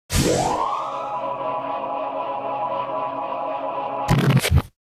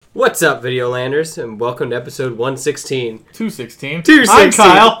What's up, Videolanders, and welcome to episode 116. 216. 216. I'm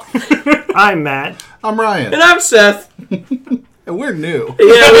Kyle. I'm Matt. I'm Ryan. And I'm Seth. And we're new.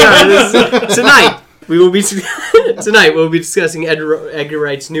 Yeah, we are. Tonight, we'll be discussing Edgar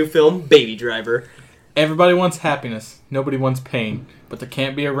Wright's new film, Baby Driver. Everybody wants happiness. Nobody wants pain. But there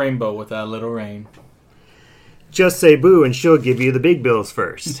can't be a rainbow without a little rain. Just say boo and she'll give you the big bills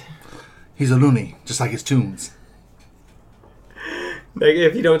first. He's a loony, just like his tunes. Like,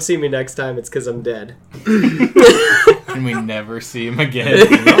 if you don't see me next time, it's because I'm dead. And we never see him again.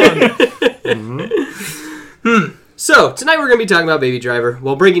 So, tonight we're going to be talking about Baby Driver.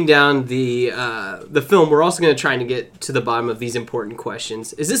 While breaking down the film, we're also going to try to get to the bottom of these important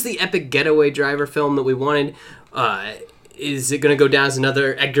questions. Is this the epic getaway driver film that we wanted? Is it going to go down as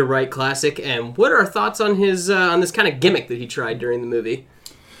another Edgar Wright classic? And what are our thoughts on his on this kind of gimmick that he tried during the movie?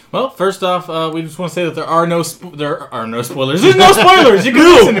 Well, first off, we just want to say that there are no spoilers. There's no spoilers. You can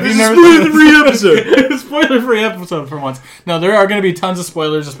listen if you've never seen spoiler-free episode. Spoiler-free episode for once. No, there are going to be tons of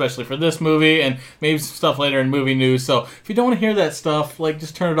spoilers, especially for this movie and maybe some stuff later in movie news. So if you don't want to hear that stuff,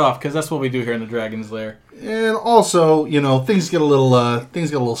 just turn it off because that's what we do here in the Dragon's Lair. And also, things get a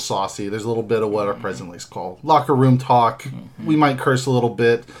little saucy. There's a little bit of what our president likes to call locker room talk. Mm-hmm. We might curse a little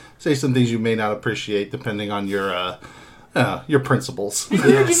bit, say some things you may not appreciate depending on your principles.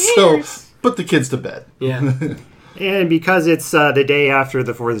 Yeah. So put the kids to bed. Yeah. And because it's the day after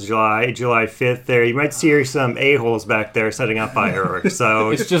the 4th of July, July 5th there, you might see some a-holes back there setting up fireworks.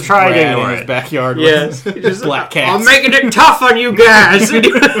 So It's just try to Brad ignore in his it. backyard Yes. with just black cats. I'm making it tough on you guys.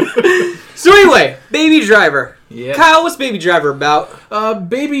 So anyway, Baby Driver. Yeah. Kyle, what's Baby Driver about?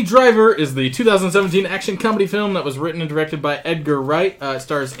 Baby Driver is the 2017 action comedy film that was written and directed by Edgar Wright. It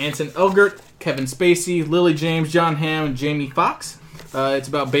stars Anson Elgort, Kevin Spacey, Lily James, John Hamm, and Jamie Foxx. It's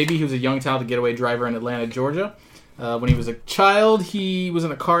about Baby, who's a young talented getaway driver in Atlanta, Georgia. When he was a child, he was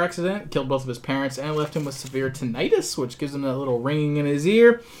in a car accident, killed both of his parents, and left him with severe tinnitus, which gives him that little ringing in his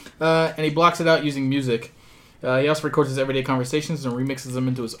ear. And he blocks it out using music. He also records his everyday conversations and remixes them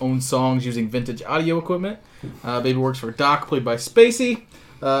into his own songs using vintage audio equipment. Baby works for Doc, played by Spacey,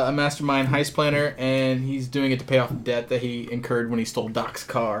 a mastermind heist planner, and he's doing it to pay off debt that he incurred when he stole Doc's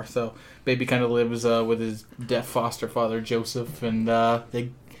car. So Baby kind of lives with his deaf foster father, Joseph, and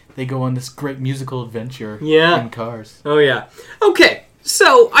they go on this great musical adventure in cars. Oh, yeah. Okay.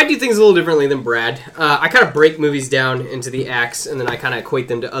 So, I do things a little differently than Brad. I kind of break movies down into the acts, and then I kind of equate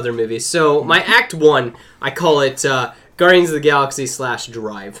them to other movies. So, my Act 1, I call it Guardians of the Galaxy /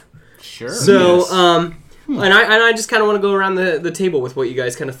 Drive. Sure. So, yes. And I just kind of want to go around the table with what you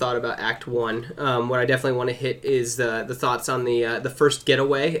guys kind of thought about Act 1. What I definitely want to hit is the thoughts on the first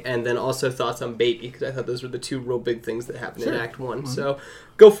getaway, and then also thoughts on Baby, because I thought those were the two real big things that happened in Act 1. Mm-hmm. So,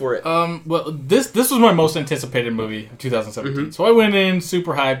 go for it. Well, this was my most anticipated movie of 2017. Mm-hmm. So I went in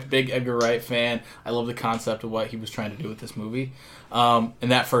super hyped, big Edgar Wright fan. I love the concept of what he was trying to do with this movie. And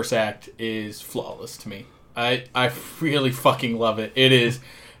that first act is flawless to me. I really fucking love it. It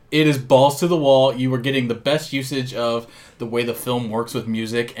is balls to the wall. You are getting the best usage of the way the film works with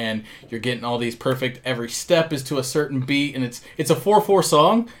music, and you're getting all these perfect. Every step is to a certain beat, and it's a 4/4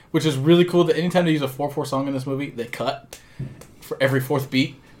 song, which is really cool. That anytime they use a 4/4 song in this movie, they cut for every fourth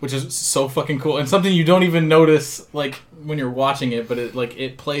beat, which is so fucking cool, and something you don't even notice when you're watching it, but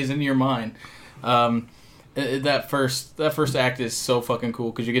it plays into your mind. That first act is so fucking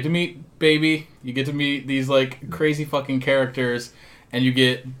cool because you get to meet Baby, you get to meet these crazy fucking characters, and you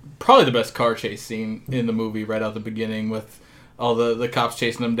get probably the best car chase scene in the movie right out the beginning with all the cops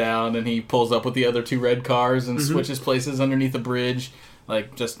chasing him down, and he pulls up with the other two red cars and switches places underneath the bridge. I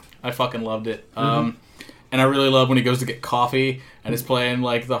fucking loved it. Mm-hmm. And I really love when he goes to get coffee and is playing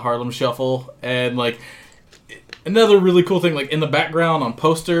the Harlem Shuffle, and another really cool thing, in the background on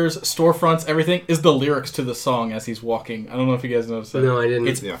posters, storefronts, everything is the lyrics to the song as he's walking. I don't know if you guys noticed that. No, I didn't.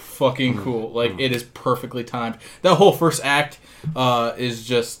 It's fucking cool. It is perfectly timed. That whole first act is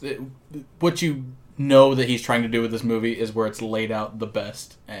just what you know that he's trying to do with this movie is where it's laid out the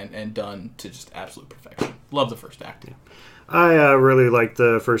best and done to just absolute perfection. Love the first act. I really liked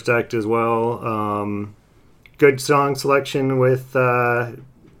the first act as well. Good song selection with bell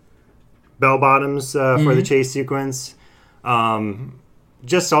bottoms for the chase sequence.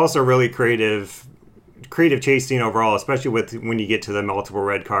 Just also really creative chase scene overall, especially with when you get to the multiple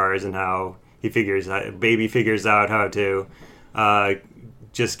red cars and how Baby figures out how to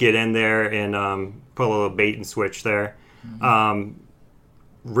just get in there and put a little bait and switch there.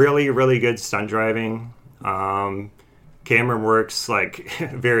 Really, really good stunt driving. Camera works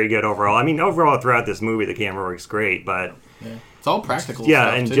very good overall. I mean, overall throughout this movie, the camera works great, but It's all practical Yeah,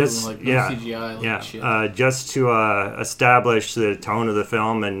 stuff, and too. just Like, no CGI, like, shit. just to establish the tone of the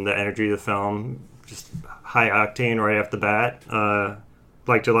film and the energy of the film, just high octane right off the bat.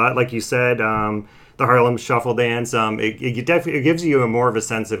 Liked it a lot, like you said. The Harlem Shuffle dance. It gives you more of a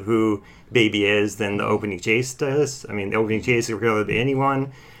sense of who Baby is than the opening chase does. I mean, the opening chase could really be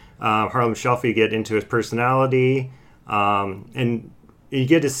anyone. Harlem Shuffle, you get into his personality, and you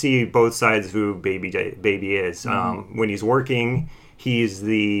get to see both sides of who Baby is. When he's working, he's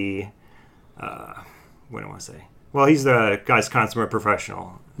the what do I want to say? Well, he's the guy's consummate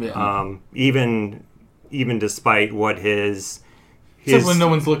professional. Yeah. Even despite what his Except when no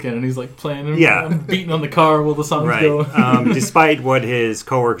one's looking and he's like playing and beating on the car while the song's right. going. Despite what his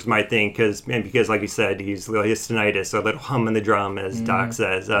coworkers might think, because like you said, he has tinnitus, so a little hum in the drum, as Doc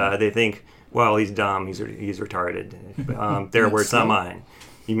says. They think, well, he's dumb, he's retarded. Their words, not mine.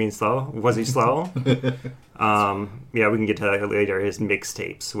 You mean slow? Was he slow? Yeah, we can get to that later. His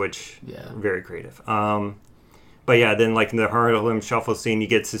mixtapes, which very creative. But yeah, then like in the Harlem Shuffle scene, you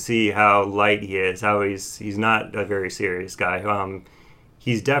get to see how light he is. How he's not a very serious guy.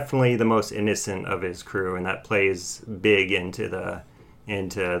 He's definitely the most innocent of his crew, and that plays big into the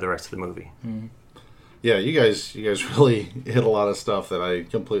rest of the movie. Yeah, you guys really hit a lot of stuff that I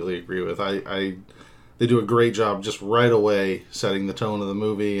completely agree with. They do a great job just right away setting the tone of the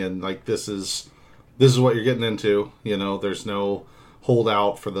movie, and like this is what you're getting into. You know, there's no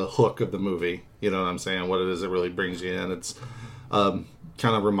holdout for the hook of the movie. You know what I'm saying? What it is that really brings you in. It's kind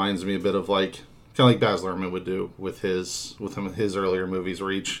of reminds me a bit of like Baz Luhrmann would do with his earlier movies,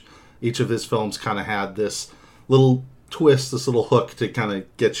 where each of his films kind of had this little twist, this little hook to kind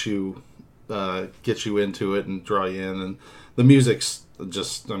of get you into it and draw you in. And the music's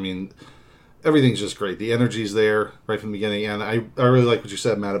just, I mean, everything's just great. The energy's there right from the beginning, and I really like what you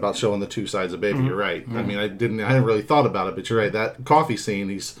said, Matt, about showing the two sides of Baby. You're right. I mean, I hadn't really thought about it, but you're right. That coffee scene,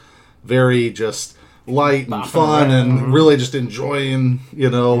 he's very just light and fun and really just enjoying,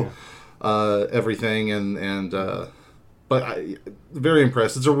 everything. But I very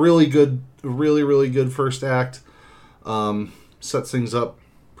impressed. It's a really good first act. Sets things up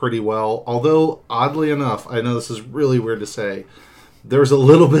pretty well. Although, oddly enough, I know this is really weird to say, there's a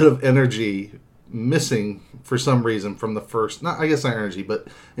little bit of energy missing for some reason from the first, not energy, but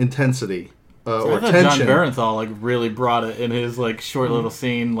intensity or tension. John Barenthal really brought it in his short little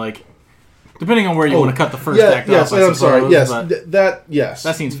scene, depending on where you want to cut the first act off. Yes, I'm sorry. Yes,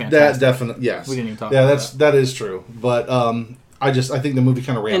 that scene's fantastic. That definitely, yes. We didn't even talk about that. That is true. But I think the movie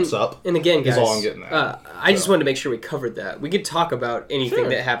kind of ramps up. And again, guys, is all I'm getting at. I just wanted to make sure we covered that. We could talk about anything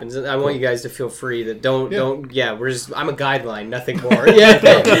that happens. I want you guys to feel free that don't. I'm a guideline, nothing more.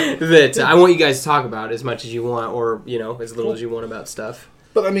 That I want you guys to talk about as much as you want, or as little as you want about stuff.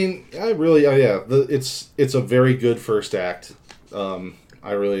 But I mean, I really, it's a very good first act.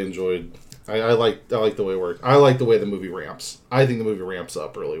 I really enjoyed. I like the way it worked. I like the way the movie ramps. I think the movie ramps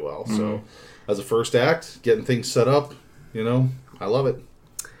up really well. Mm-hmm. So, as a first act, getting things set up, I love it.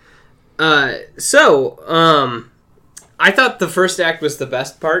 I thought the first act was the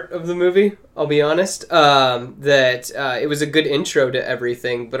best part of the movie, I'll be honest. It was a good intro to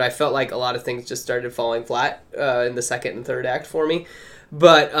everything, but I felt like a lot of things just started falling flat in the second and third act for me.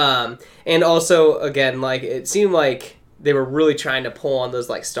 But, and also, again, it seemed like they were really trying to pull on those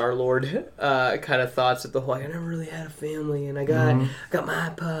Star-Lord kind of thoughts with the whole I never really had a family and I got my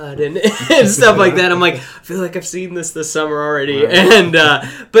iPod and stuff like that. I'm like, I feel like I've seen this summer already, right. And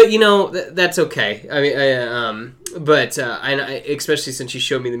but that's okay. I mean, I especially since you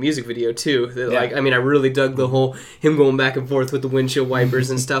showed me the music video too. That, I really dug the whole him going back and forth with the windshield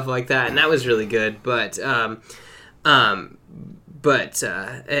wipers and stuff like that, and that was really good. But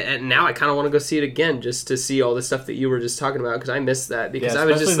and now I kind of want to go see it again just to see all the stuff that you were just talking about, because I missed that, because I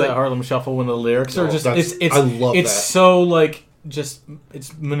was just that Harlem Shuffle when the lyrics are just I love it's that. So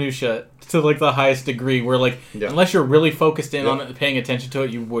it's minutia to the highest degree where unless you're really focused in on it and paying attention to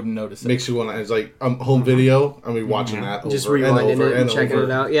it, you wouldn't notice it. Makes you want to. It's home video. I mean, watching that just over rewinding and over it and checking over.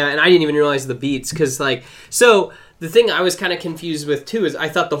 it out. Yeah, and I didn't even realize the beats because so. The thing I was kind of confused with, too, is I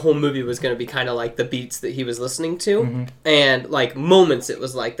thought the whole movie was going to be kind of like the beats that he was listening to. And, moments it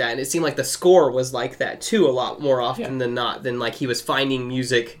was like that. And it seemed like the score was like that, too, a lot more often than not. Than, he was finding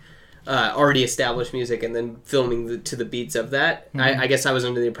music, already established music, and then filming to the beats of that. I guess I was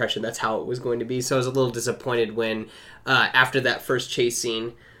under the impression that's how it was going to be. So I was a little disappointed when, after that first chase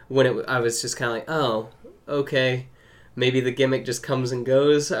scene, when I was just kind of like, oh, okay. Maybe the gimmick just comes and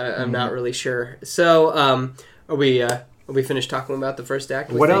goes. I'm not really sure. So, Are we Are we finished talking about the first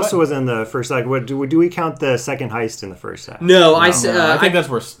act? What else was in the first act? What do we count the second heist in the first act? No, I think that's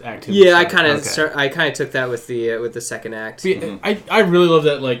where Act 2. Yeah, I kind of took that with the second act. See, I really love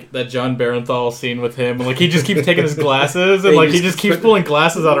that John Barenthal scene with him. Like he just keeps taking his glasses and like he just keeps pulling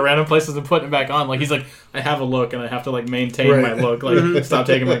glasses out of random places and putting it back on. Like he's like, I have a look and I have to like maintain my look. Like stop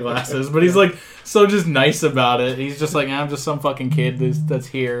taking my glasses. But he's like so just nice about it. He's just like, I'm just some fucking kid that's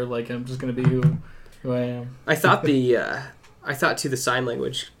here. Like I'm just gonna be who I am. I thought too the sign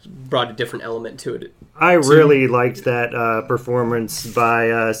language brought a different element to it. I really liked that performance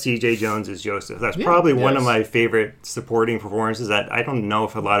by C.J. Jones as Joseph. That's probably one of my favorite supporting performances. That I don't know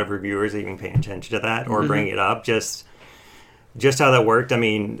if a lot of reviewers are even paying attention to that or bring it up. Just how that worked. I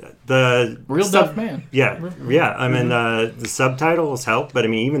mean, the real deaf man. Yeah. I mean, the subtitles help, but I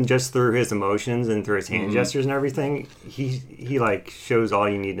mean, even just through his emotions and through his hand gestures and everything, he like shows all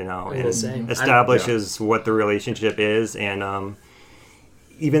you need to know and establishes what the relationship is. And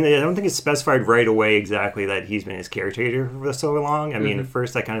even I don't think it's specified right away exactly that he's been his caretaker for so long. I mean, at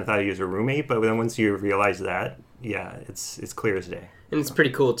first I kind of thought he was a roommate, but then once you realize that, it's clear as day. And it's pretty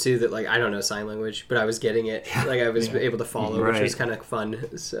cool too that like I don't know sign language, but I was getting it. Like I was able to follow, which was kind of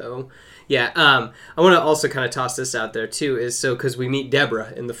fun. So I want to also kind of toss this out there too, is so because we meet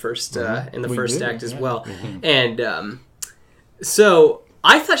Deborah in the first act as well, and so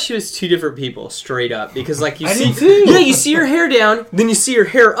I thought she was two different people straight up because like you see her hair down, then you see her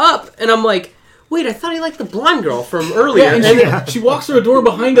hair up, and I'm like, wait, I thought he liked the blonde girl from earlier. Yeah, and then she walks through a door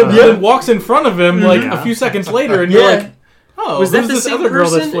behind him and then walks in front of him like a few seconds later, and you're like, oh, was that the same other girl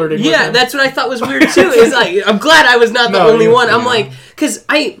person? that's flirting with Yeah, him? that's what I thought was weird too. Is like I'm glad I was not the only one. I'm like, because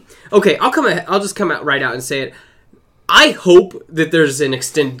I'll just come out right out and say it. I hope that there's an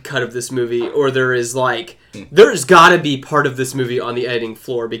extended cut of this movie, or there's got to be part of this movie on the editing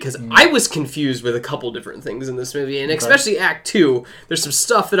floor because I was confused with a couple different things in this movie, and especially Act 2. There's some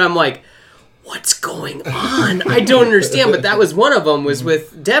stuff that I'm like, what's going on? I don't understand, but that was one of them, was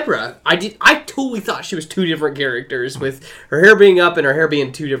with Deborah. I totally thought she was two different characters, with her hair being up and her hair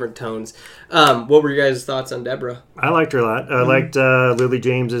being two different tones. What were your guys' thoughts on Deborah? I liked her a lot. I liked Lily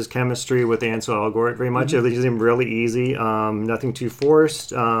James's chemistry with Ansel Elgort very much. It seemed really easy, nothing too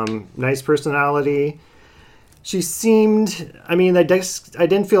forced, nice personality. She seemed, I mean, I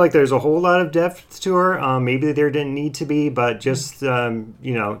didn't feel like there's a whole lot of depth to her. Maybe there didn't need to be, but just,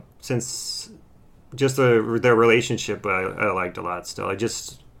 since just their relationship I liked a lot still. I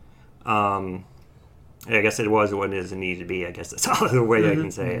just, I guess it was what it needed to be. I guess that's all the way I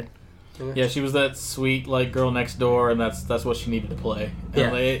can say it. Yeah, she was that sweet like girl next door, and that's what she needed to play. And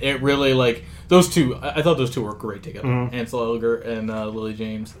Yeah. it really like those two. I thought those two were great together. Ansel Elgort and Lily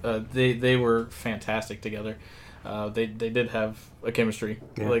James. They were fantastic together. They did have a chemistry.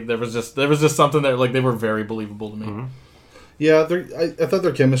 Yeah. Like there was just something that like they were very believable to me. Yeah, I thought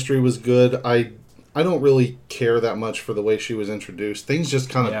their chemistry was good. I don't really care that much for the way she was introduced. Things just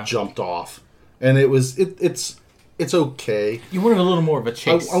kind of jumped off, and it's okay. You wanted a little more of a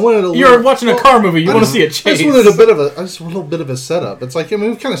chase. I wanted You're watching a car movie. You want to see a chase. I just wanted a little bit of a setup. It's like, I mean,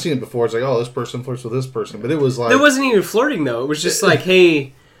 we've kind of seen it before. It's like, oh, this person flirts with this person, but it was like There wasn't even flirting though. It was just like,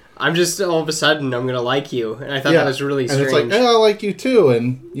 hey, I'm just all of a sudden I'm gonna like you, and I thought that was really strange. And it's like, hey, I like you too,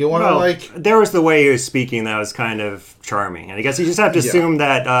 and you want to like. There was the way he was speaking that was kind of charming, and I guess you just have to assume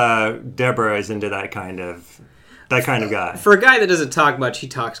that Deborah is into that kind of guy. For a guy that doesn't talk much, he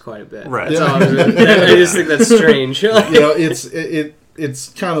talks quite a bit. Right. That's all I just think that's strange. It's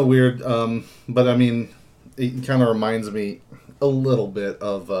kind of weird, but I mean, it kind of reminds me a little bit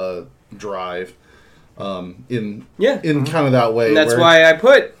of Drive, in kind of that way. And that's why I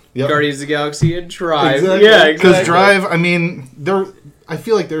put Yep. Guardians of the Galaxy and Drive. Exactly. Yeah, exactly. Because Drive, I mean, I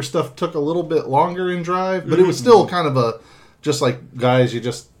feel like their stuff took a little bit longer in Drive, but it was still kind of just like, guys, you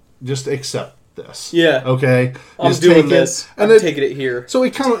just accept this. Yeah. Okay? I'm Just doing take it. this. And I'm taking it here. So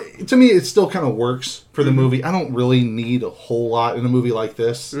it kind of, to me, it still kind of works for the movie. I don't really need a whole lot in a movie like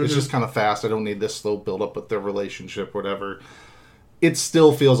this. It's just kind of fast. I don't need this slow build up with their relationship, whatever. It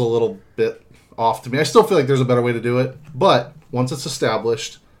still feels a little bit off to me. I still feel like there's a better way to do it, but once it's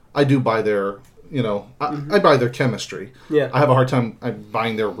established, I do buy their, I buy their chemistry. Yeah. I have a hard time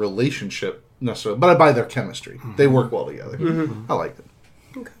buying their relationship necessarily, but I buy their chemistry. They work well together. I like it.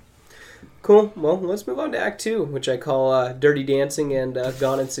 Cool. Well, let's move on to Act 2, which I call Dirty Dancing and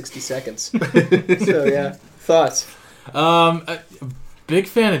Gone in 60 Seconds. So, yeah. Thoughts? Big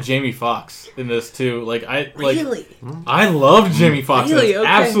fan of Jamie Foxx in this too. Really? I loved Jamie Foxx. Really? Okay.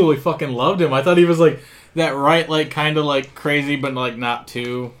 Absolutely fucking loved him. I thought he was like that right, like kind of like crazy, but like not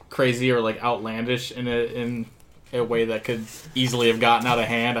too crazy or like outlandish in a way that could easily have gotten out of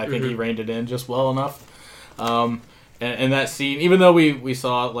hand. I think he reined it in just well enough. And that scene, even though we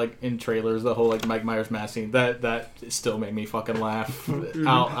saw like in trailers the whole like Mike Myers mask scene, that still made me fucking laugh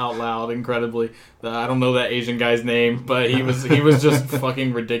out loud incredibly. I don't know that Asian guy's name, but he was just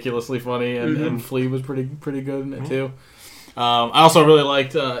fucking ridiculously funny, and Flea was pretty good in it too. I also really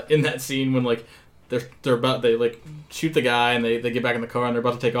liked in that scene when like they like shoot the guy and they get back in the car and they're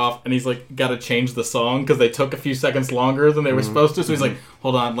about to take off, and he's like got to change the song because they took a few seconds longer than they were supposed to, so he's like,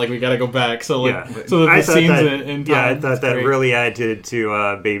 hold on, like we got to go back, so like so that the scenes in time. Yeah, I thought that really added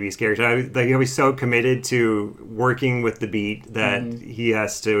to Baby's character. He was so committed to working with the beat that he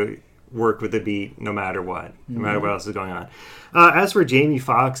has to work with the beat no matter what else is going on. As for Jamie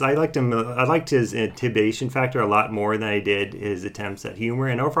Foxx, I liked him. I liked his intimidation factor a lot more than I did his attempts at humor,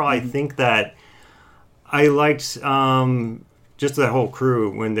 and overall I think that I liked just the whole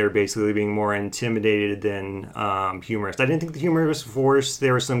crew when they're basically being more intimidated than humorous. I didn't think the humor was forced.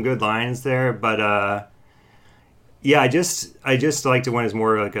 There were some good lines there, but I just liked it when it's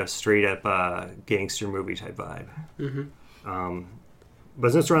more like a straight up gangster movie type vibe.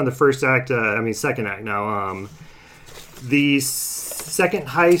 But since we're on the second act now, the second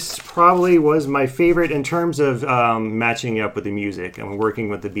heist probably was my favorite in terms of matching up with the music and working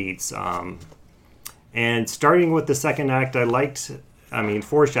with the beats. And starting with the second act,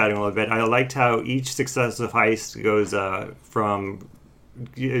 foreshadowing a little bit, I liked how each successive heist goes from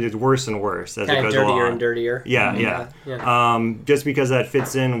worse and worse as it goes along. Dirtier and dirtier. Yeah. Just because that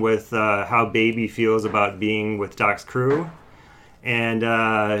fits in with how Baby feels about being with Doc's crew. And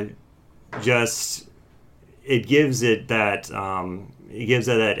it gives it that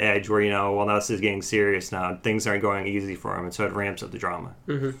edge where, now this is getting serious now. Things aren't going easy for him, and so it ramps up the drama.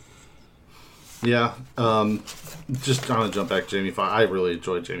 Mm-hmm. Yeah, just trying to jump back to Jamie Foxx. I really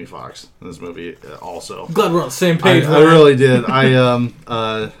enjoyed Jamie Foxx in this movie also. I'm glad we're on the same page. I really did. I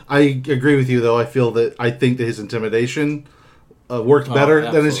agree with you, though. I think that his intimidation worked better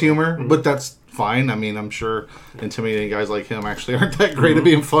than his humor, but that's fine. I mean, I'm sure intimidating guys like him actually aren't that great at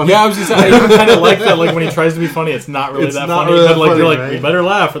being funny. Yeah, I was just saying, I even kind of like that. Like when he tries to be funny, it's not really that funny. Really but like funny, you're like, right? you better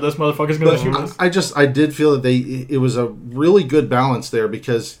laugh, or this motherfucker's gonna shoot us. I did feel that it was a really good balance there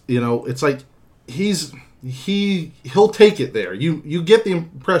because it's like he'll take it there. You get the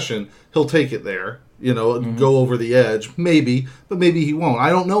impression he'll take it there. Go over the edge, maybe, but maybe he won't. I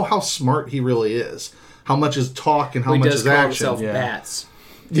don't know how smart he really is. How much is talk and how much is action. Himself Bats.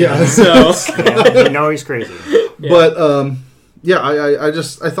 Yeah, so He's crazy. Yeah. But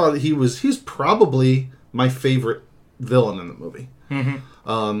I thought he's probably my favorite villain in the movie.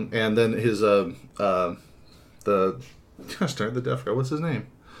 Mm-hmm. And then his the deaf guy. What's his name?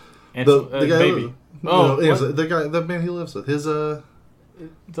 The guy, Baby. The man he lives with. His the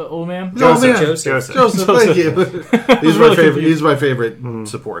old man. Joseph. Thank you. He's my favorite. He's my favorite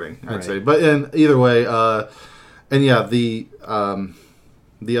supporting. I'd say. But either way,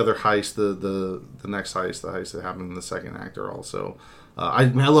 the other heist, the next heist, the heist that happened in the second act are also. I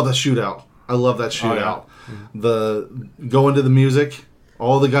love that shootout. I love that shootout. The going to the music,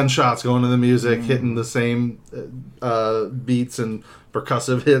 all the gunshots going to the music, hitting the same beats and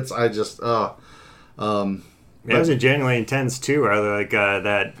percussive hits. I just it was genuinely intense too. Like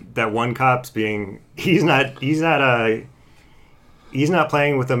that one cop's being he's not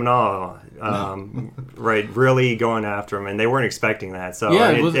playing with them at all. Right, really going after him, and they weren't expecting that. So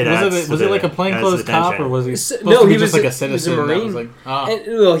was it like a plainclothes cop, or was he supposed to be just like a citizen? He was a Marine.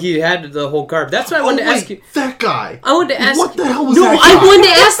 Like, he had the whole garb. That's what I wanted to ask you. That guy. I wanted to ask. What the hell was that? I wanted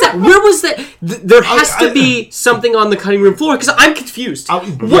to ask that. Where was that? There has to be something on the cutting room floor because I'm confused.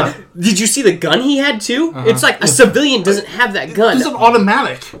 What did you see the gun he had too? It's like a civilian doesn't have that gun. It's an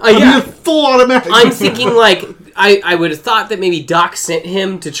automatic. Full automatic. I'm thinking like. I would have thought that maybe Doc sent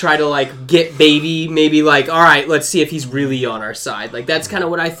him to try to like get Baby, maybe like, all right, let's see if he's really on our side. Like that's kind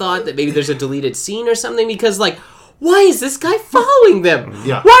of what I thought, that maybe there's a deleted scene or something, because like, why is this guy following them?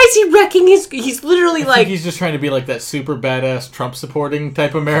 Yeah. Why is he wrecking he's literally I think he's just trying to be like that super badass Trump supporting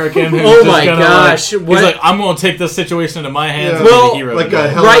type American. Oh my gosh. He's like, I'm going to take this situation into my hands and well, be the hero. Like a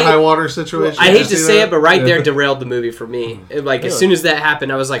hell and high water situation. I hate to say it, but there derailed the movie for me. Like as soon as that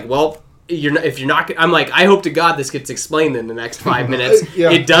happened, I was like, well, I'm like, I hope to God this gets explained in the next 5 minutes.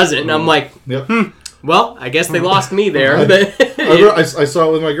 It doesn't, and I'm like, well, I guess they lost me there. I saw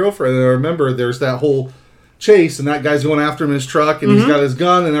it with my girlfriend, and I remember there's that whole chase, and that guy's going after him in his truck, and he's got his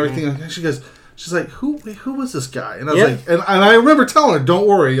gun and everything. And she's like, who was this guy? And I was like, and I remember telling her, don't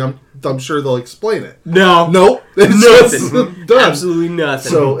worry, I'm sure they'll explain it. Nope, nothing, done. Absolutely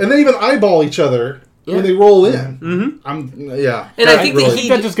nothing. So, and they even eyeball each other. When they roll in, and I think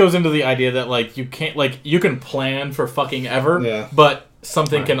that just goes into the idea that like you can plan for fucking ever, but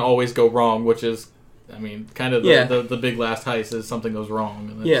something can always go wrong, which is I mean, kind of Yeah. the big last heist is something goes wrong.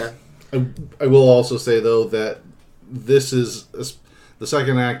 And Yeah. I will also say though that this is the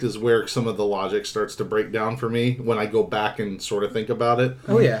second act is where some of the logic starts to break down for me when I go back and sort of think about it.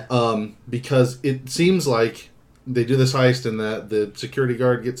 Oh yeah. Because it seems like they do this heist and the security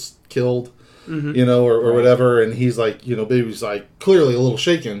guard gets killed, you know, or whatever, and he's like, you know, Baby's like clearly a little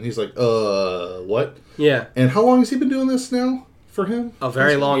shaken. He's like, what? Yeah. And how long has he been doing this now for him? A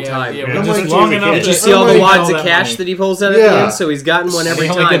very long time. Yeah, I'm just like, long he's a enough. kid. Did you that- see all I'm the like, wads of all that cash money. that he pulls out at the Yeah. end? So he's gotten one every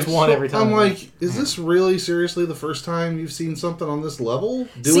He only time. gets one every time. I'm like, is this really seriously the first time you've seen something on this level?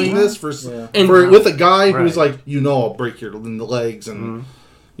 Doing See? this And- with a guy who's Right. like, you know, I'll break your legs and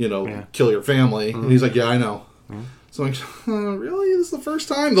you know, Yeah. kill your family. And he's like, yeah, I know. So I'm like, really? This is the first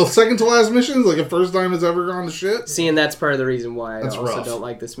time? The second to last mission is like the first time it's ever gone to shit? See, and that's part of the reason why I That's also rough. don't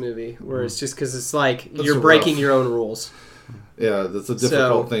like this movie. Where it's just because it's like That's you're rough. breaking your own rules. Yeah, that's a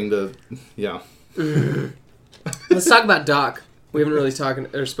difficult thing to, yeah. Let's talk about Doc. We haven't really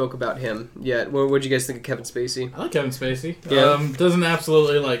spoke about him yet. What do you guys think of Kevin Spacey? I like Kevin Spacey. Yeah. Doesn't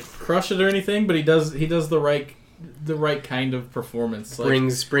absolutely like crush it or anything, but he does the right kind of performance. Like,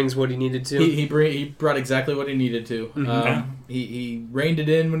 Brings what he needed to. he brought exactly what he needed to. He reined it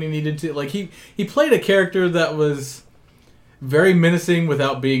in when he needed to. Like he played a character that was very menacing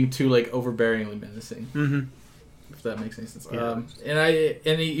without being too like overbearingly menacing. Mm-hmm. If that makes any sense. Yeah.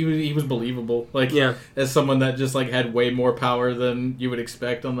 And he was believable. Like Yeah. as someone that just like had way more power than you would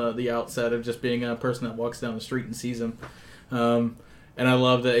expect on the outset of just being a person that walks down the street and sees him. And I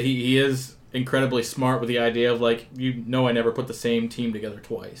love that he is incredibly smart with the idea of like, you know, I never put the same team together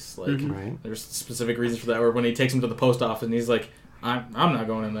twice. Like Right. there's specific reasons for that. Or when he takes him to the post office and he's like, I'm not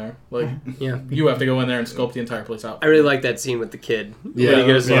going in there. Like Yeah. you have to go in there and scope the entire place out. I really like that scene with the kid. Yeah, when he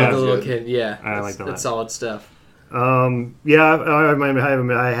goes yeah, with the little that's kid. Yeah, I like that. That's solid stuff. I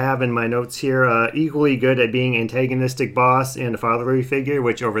have in my notes here equally good at being antagonistic boss and a fatherly figure,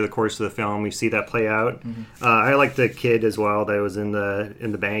 which over the course of the film we see that play out. I like the kid as well that was in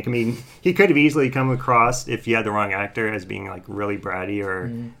the bank. I mean, he could have easily come across, if you had the wrong actor, as being like really bratty or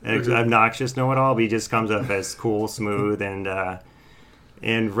obnoxious know-it-all, but he just comes up as cool, smooth,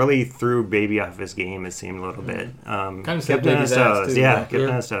 and really threw Baby off his game, it seemed a little bit. Kind of Kept him on his toes. Yeah, kept him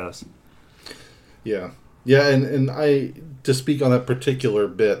on his toes. Yeah. Yeah, and I, to speak on that particular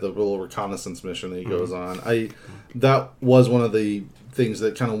bit, the little reconnaissance mission that he goes on, that was one of the things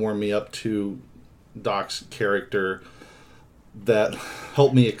that kind of warmed me up to Doc's character that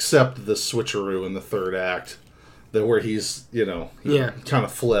helped me accept the switcheroo in the third act, that where he's, you know, he kind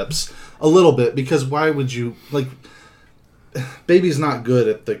of flips a little bit, because why would you, like, Baby's not good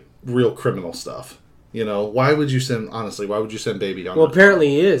at the real criminal stuff, you know, why would you send Baby on? Well, apparently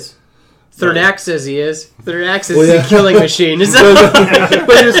he is. Third act says he is. Third act says Well, he's yeah. a killing machine. Is that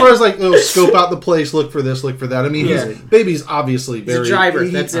But as far as like, scope out the place, look for this, look for that. I mean, Baby's obviously very. He's a driver.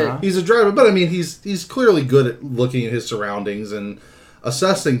 That's it. He's a driver, but I mean, he's clearly good at looking at his surroundings and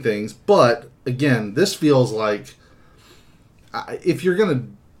assessing things. But again, this feels like if you're gonna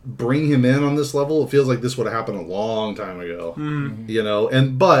bring him in on this level, it feels like this would have happened a long time ago. You know,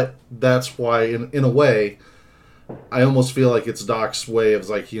 but that's why, in a way, I almost feel like it's Doc's way of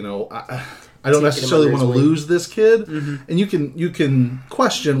like, you know, I don't necessarily want to lose this kid, and you can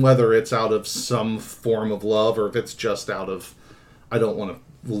question whether it's out of some form of love or if it's just out of I don't want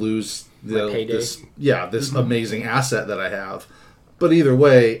to lose this amazing asset that I have. But either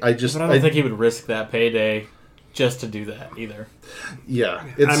way, I don't think he would risk that payday just to do that either. Yeah,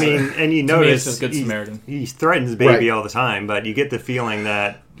 I mean, and you To me, it's notice just Good Samaritan. he threatens Baby Right. all the time, but you get the feeling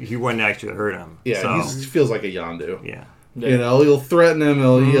that he wouldn't actually hurt him. yeah, So, he feels like a Yondu. yeah. You know, he'll threaten him.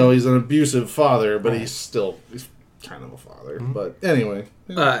 You know, he's an abusive father, but he's kind of a father. But anyway,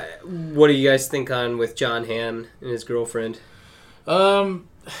 what do you guys think on with John Hamm and his girlfriend?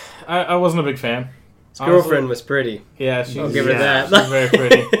 I wasn't a big fan. His girlfriend was pretty. Yeah, she's, I'll give her yeah, that. she's very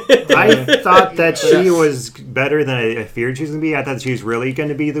pretty. I thought that she was better than I feared she was going to be. I thought she was really going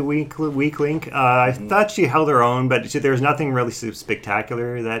to be the weak link. I thought she held her own, but there was nothing really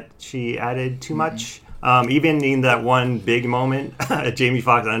spectacular that she added too much. Even in that one big moment, Jamie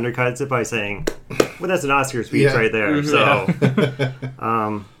Foxx undercuts it by saying, well, that's an Oscar speech right there. So,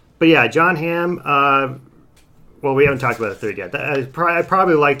 but yeah, John Hamm, well, we haven't talked about the third yet. I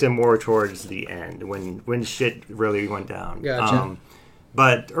probably liked him more towards the end when shit really went down. Gotcha.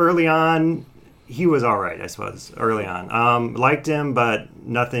 But early on, he was all right, I suppose. Early on, liked him, but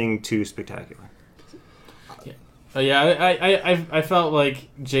nothing too spectacular. I felt like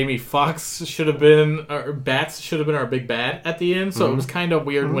Jamie Foxx should have been, or Bats should have been our big bad at the end. So it was kind of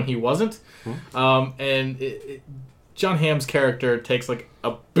weird when he wasn't. And John Hamm's character takes like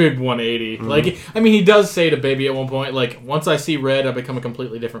a big 180. Like, I mean, he does say to Baby at one point, like, once I see red, I become a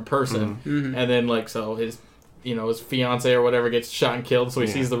completely different person. And then, like, so his fiance or whatever gets shot and killed, so he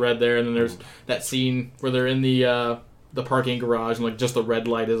sees the red there, and then there's that scene where they're in the parking garage, and like just the red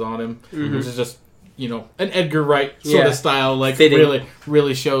light is on him, which is just an Edgar Wright sort of style, like fitting.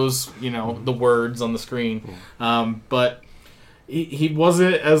 really shows the words on the screen. But he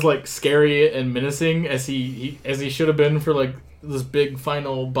wasn't as like scary and menacing as he should have been for like this big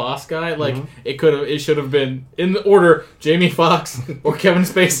final boss guy. Like it should have been in the order Jamie Foxx or Kevin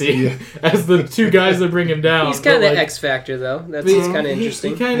Spacey as the two guys that bring him down. He's kind of the X Factor though. That's kind of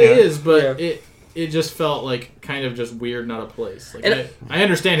interesting. He kind of is, but it just felt like kind of just weird, not a place. Like I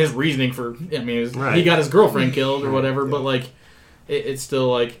understand his reasoning for. I mean, he got his girlfriend killed or whatever, but like it's still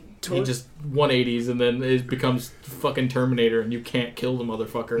like he just 180s and then it becomes fucking Terminator and you can't kill the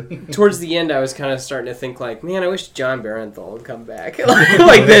motherfucker. Towards the end, I was kind of starting to think like, man, I wish John Barenthal would come back.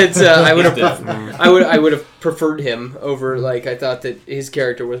 Like that, I would have preferred him over. Like I thought that his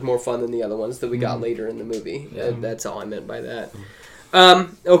character was more fun than the other ones that we got later in the movie. That's all I meant by that.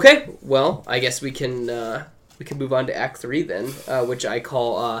 Okay, well, I guess we can move on to Act 3 then, which I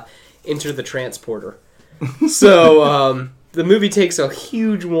call Enter the Transporter. So the movie takes a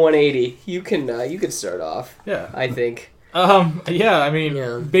huge 180. You can start off. Yeah, I think. I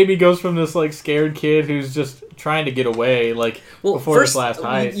mean, Baby goes from this like scared kid who's just trying to get away, like before his last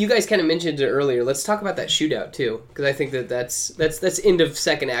heist. You guys kind of mentioned it earlier. Let's talk about that shootout too, because I think that's end of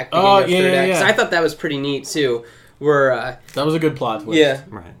second act, beginning of third act. 'Cause I thought that was pretty neat too. Where that was a good plot twist. Yeah,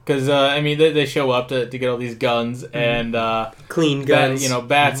 right. Because I mean, they show up to get all these guns and clean guns.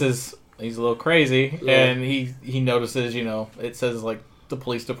 Bats is he's a little crazy, and he notices it says like the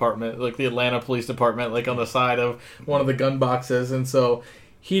police department, like the Atlanta Police Department, like on the side of one of the gun boxes, and so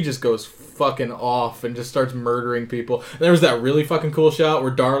he just goes fucking off and just starts murdering people. And there was that really fucking cool shot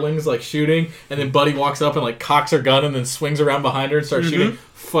where Darling's like shooting, and then Buddy walks up and like cocks her gun and then swings around behind her and starts shooting.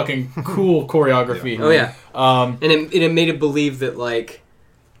 Fucking cool choreography. Oh yeah. And it made it believe that like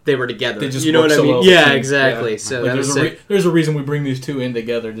they were together. They just what I so mean? well Yeah, exactly. Yeah. So like, that was there's a reason we bring these two in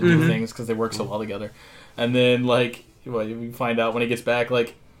together to do things because they work so well together. And then like we find out when he gets back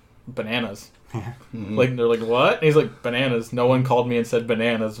like bananas. Like they're like, what? And he's like, bananas. No one called me and said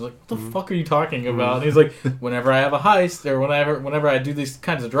bananas. Like, what the fuck are you talking about? And he's like, whenever I have a heist or whenever I do these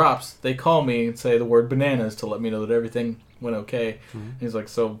kinds of drops, they call me and say the word bananas to let me know that everything went okay. And he's like,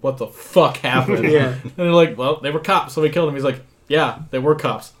 so what the fuck happened? And they're like, well, they were cops, so we killed them. He's like, yeah, they were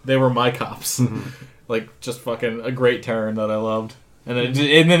cops. They were my cops. Like, just fucking a great turn that I loved. And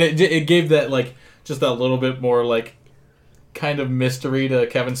then it gave that like just that little bit more like kind of mystery to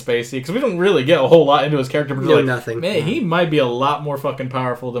Kevin Spacey, because we don't really get a whole lot into his character, but like, nothing. Man, he might be a lot more fucking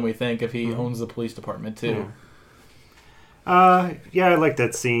powerful than we think if he owns the police department too. I like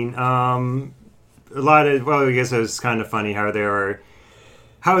that scene. I guess it was kind of funny how they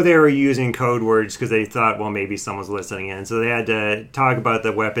were using code words because they thought, well, maybe someone's listening in, so they had to talk about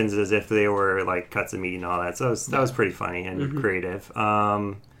the weapons as if they were like cuts of meat and all that. So that was pretty funny and creative.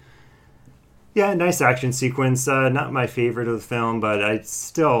 Nice action sequence. Not my favorite of the film, but I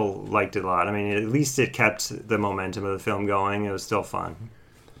still liked it a lot. I mean, at least it kept the momentum of the film going. It was still fun.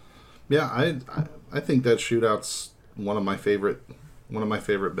 Yeah, I think that shootout's one of my favorite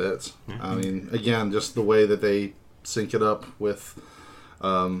bits. I mean, again, just the way that they sync it up with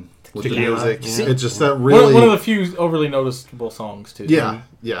the music. Yeah. It's just that really one of the few overly noticeable songs too. Yeah.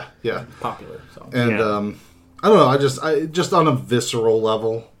 Popular songs. And I don't know. I just on a visceral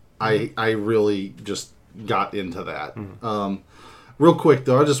level, I really just got into that. Real quick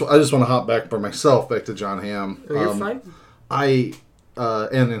though, I just want to hop back for myself back to John Hamm. Oh, you're fine.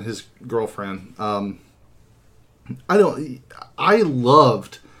 And his girlfriend. I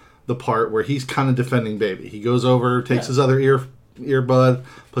loved the part where he's kind of defending Baby. He goes over, takes his other earbud,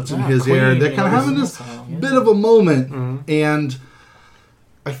 puts in his ear. They're kind of having this bit of a moment, and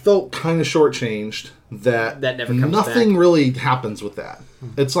I felt kind of shortchanged that never comes nothing back. really happens with that.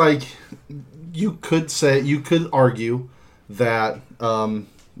 It's like you could argue that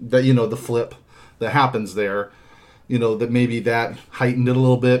the flip that happens there, that maybe that heightened it a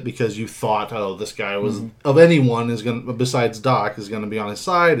little bit because you thought, oh, this guy was of anyone is going to, besides Doc, is going to be on his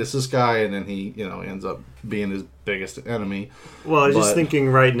side. It's this guy, and then he ends up being his biggest enemy. Well, I was just thinking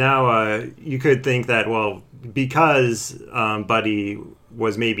right now, you could think that, well, because Buddy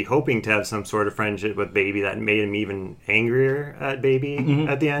was maybe hoping to have some sort of friendship with Baby, that made him even angrier at Baby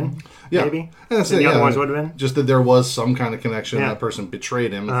at the end. Yeah. Maybe. And that's the other ones would have been. Just that there was some kind of connection. Yeah. That person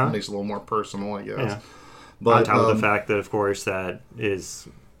betrayed him. It makes it a little more personal, I guess. Yeah. But, on top of the fact that, of course, that is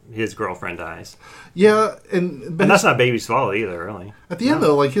his girlfriend dies. Yeah, but And that's not Baby's fault either, really. at the end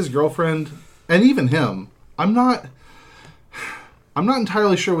though, like his girlfriend and even him, I'm not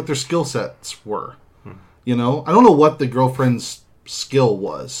entirely sure what their skill sets were. You know, I don't know what the girlfriend's skill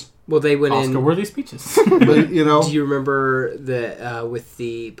was. Well, they went in. Oscar-worthy speeches. But, you know, Do you remember that with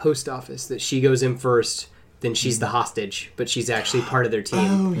the post office that she goes in first, then she's the hostage, but she's actually part of their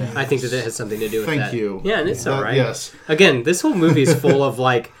team? Oh, yes. I think that has something to do with that. Thank you. Yeah, and it's all right. Yes. Again, this whole movie is full of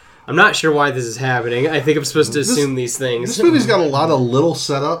like, I'm not sure why this is happening. I think I'm supposed to assume these things. This movie's got a lot of little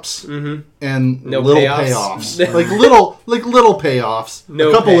setups and No little payoffs. payoffs. like little payoffs.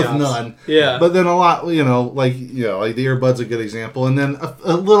 No a couple payoffs. with none. Yeah. But then a lot, like the earbud's a good example, and then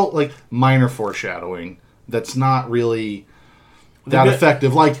a little like minor foreshadowing that's not really that bit-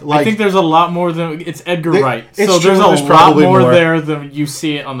 effective. Like I think there's a lot more than it's Edgar Wright. it's So true, there's a there's lot probably more more. there than you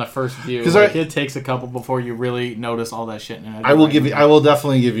see it on the first view. 'Cause Like, I- it takes a couple before you really notice all that shit. In an I will Edgar Wright I will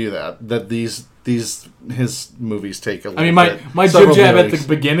definitely give you that these his movies take a little I mean, my several jib jab at viewings. the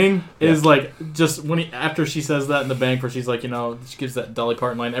beginning is like just after she says that in the bank, where she's like, she gives that Dolly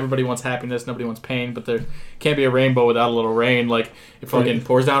Parton line: "Everybody wants happiness, nobody wants pain, but there can't be a rainbow without a little rain." Like it fucking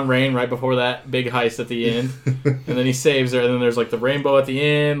pours down rain right before that big heist at the end, and then he saves her, and then there's like the rainbow at the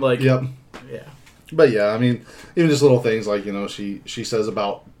end. Like, Yep. yeah, But yeah, I mean, even just little things like she says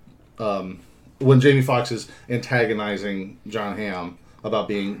about when Jamie Foxx is antagonizing John Hamm about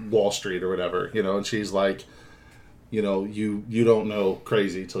being Wall Street or whatever, and she's like, you don't know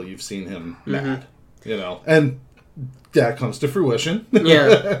crazy till you've seen him mad, and that comes to fruition.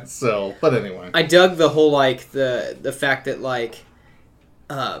 Yeah. So, but anyway, I dug the whole like the fact that like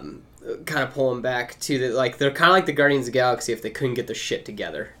kind of pulling back to the like they're kind of like the Guardians of the Galaxy if they couldn't get their shit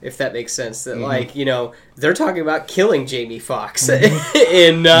together, if that makes sense. That like they're talking about killing Jamie Foxx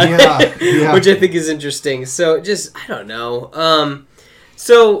in Yeah. which I think is interesting. So just I don't know.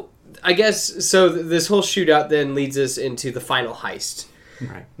 So I guess so. This whole shootout then leads us into the final heist,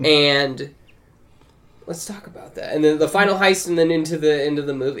 Right. and let's talk about that. And then the final heist, and then into the end of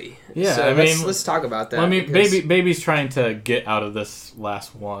the movie. Yeah, so I mean, let's talk about that. Well, I mean, because- baby's trying to get out of this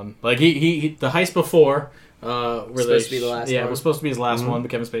last one. Like he the heist before, where Supposed to be the last yeah, one. it was supposed to be his last one. But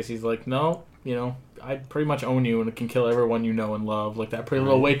Kevin Spacey's like, no, I pretty much own you and can kill everyone you know and love. Like that pretty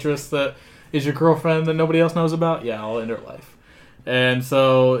little waitress that is your girlfriend that nobody else knows about. Yeah, I'll end her life. And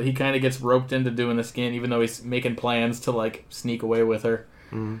so he kind of gets roped into doing this again, even though he's making plans to like sneak away with her.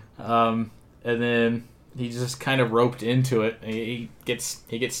 And then he's just kind of roped into it. He gets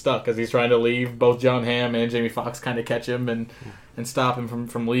stuck as he's trying to leave. Both John Hamm and Jamie Foxx kind of catch him and stop him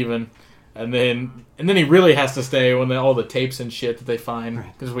from leaving. And then he really has to stay when all the tapes and shit that they find,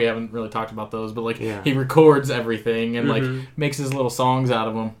 because we haven't really talked about those. But he records everything and like makes his little songs out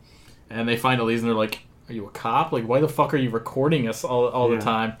of them. And they find all these and they're like, "Are you a cop? Like, why the fuck are you recording us all the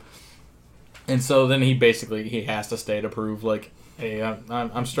time?" And so then he has to stay to prove like, "Hey,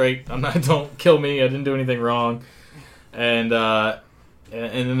 I'm straight. I'm not. Don't kill me. I didn't do anything wrong." And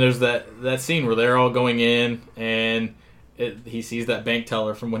then there's that scene where they're all going in and he sees that bank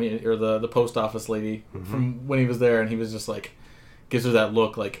teller from when or the post office lady from when he was there, and he was just like, gives her that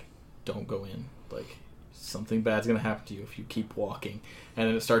look like, "Don't go in. Like, something bad's gonna happen to you if you keep walking." And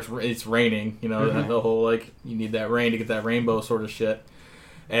then it's raining, the whole like you need that rain to get that rainbow sort of shit.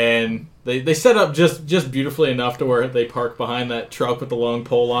 And they set up just beautifully enough to where they park behind that truck with the long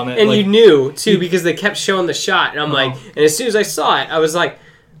pole on it. And like, you knew too because they kept showing the shot, and I'm like, and as soon as I saw it, I was like,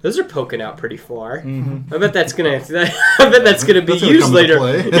 those are poking out pretty far. I bet that's gonna be That's gonna used come into later.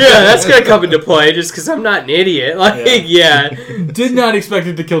 play. Yeah, that's gonna come into play just because I'm not an idiot. Like, yeah. Did not expect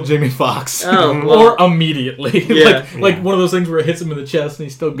it to kill Jamie Foxx. Oh, well. Or immediately. Yeah. like one of those things where it hits him in the chest and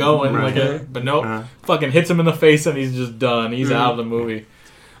he's still going. Right. But nope. Fucking hits him in the face and he's just done. He's out of the movie.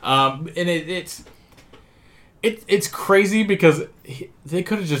 And it's crazy because they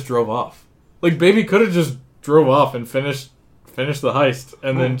could have just drove off. Like, Baby could have just drove off and finished the heist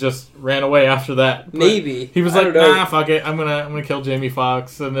and then just ran away after that. But Maybe. he was I like, don't know. "Nah, fuck it. I'm gonna kill Jamie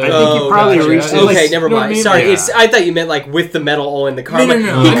Foxx." And then I think he probably gotcha. reached his- Okay, like, never you know what I mind. mean? Sorry, Yeah. I thought you meant like with the metal all in the car. No, Like,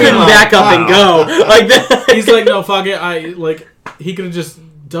 no. he I couldn't mean, back up and go like that. He's like, "No, fuck it. He could have just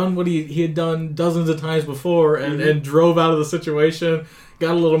done what he had done dozens of times before and drove out of the situation,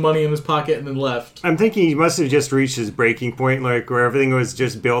 got a little money in his pocket, and then left." I'm thinking he must have just reached his breaking point, like where everything was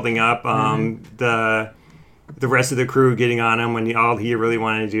just building up. The rest of the crew getting on him when all he really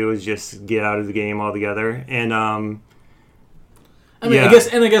wanted to do was just get out of the game altogether. And I mean, yeah.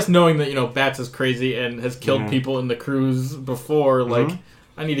 I guess knowing that Bats is crazy and has killed people in the cruise before, like,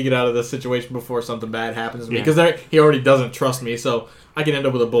 I need to get out of this situation before something bad happens to me, because he already doesn't trust me, so I can end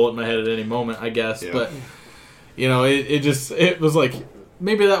up with a bullet in my head at any moment, I guess. Yeah. But it was like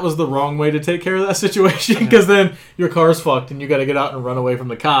maybe that was the wrong way to take care of that situation, because then your car's fucked and you got to get out and run away from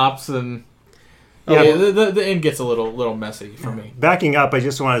the cops, and the end gets a little messy for me. Backing up, I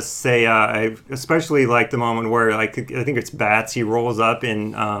just want to say I especially like the moment where, like, I think it's Bats, he rolls up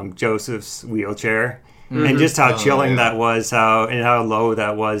in Joseph's wheelchair, and just how chilling that was, how low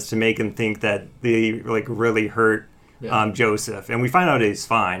that was to make him think that they like really hurt Joseph, and we find out he's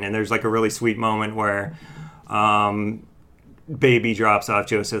fine. And there's like a really sweet moment where Baby drops off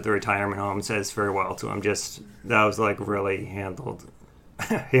Joseph at the retirement home and says farewell to him. Just that was like really handled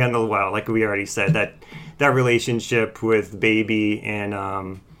well. Like we already said, that relationship with Baby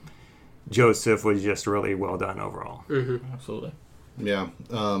and Joseph was just really well done overall. Mm-hmm. Absolutely. Yeah.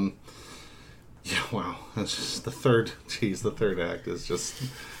 Wow. That's just the third act is just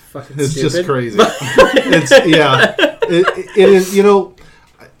Fucking it's stupid. just crazy. It is,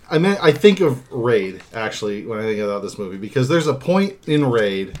 I think of Raid, actually, when I think about this movie, because there's a point in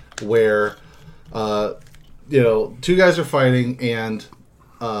Raid where, two guys are fighting, and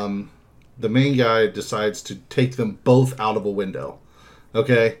the main guy decides to take them both out of a window.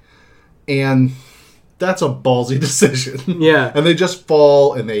 Okay? And that's a ballsy decision. Yeah. And they just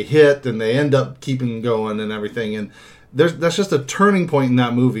fall, and they hit, and they end up keeping going and everything, and that's just a turning point in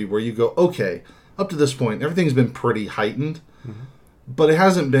that movie where you go, okay, up to this point, everything's been pretty heightened. But it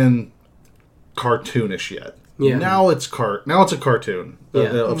hasn't been cartoonish yet. Yeah. Now it's a cartoon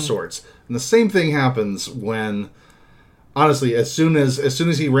of sorts. And the same thing happens when, honestly, as soon as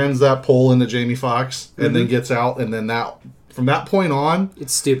he rams that pole into Jamie Foxx and then gets out, and then from that point on,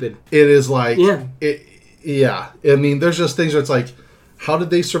 It's stupid. it is like Yeah. I mean, there's just things where it's like, how did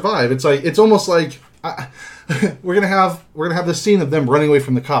they survive? It's like, it's almost like we're gonna have this scene of them running away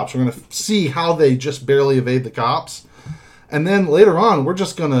from the cops. We're gonna see how they just barely evade the cops. And then later on, we're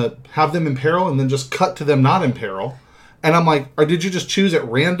just going to have them in peril and then just cut to them not in peril. And I'm like, or did you just choose at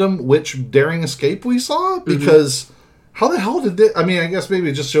random which daring escape we saw? Because how the hell did they... I mean, I guess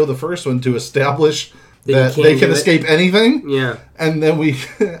maybe just show the first one to establish that they can escape anything. Yeah. And then we...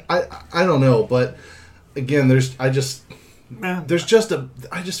 I don't know, but again, I just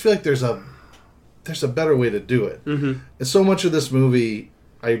feel like there's a better way to do it. Mm-hmm. And so much of this movie,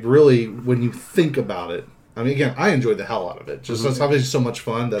 when you think about it, I mean, again, I enjoyed the hell out of it. Just it's obviously so much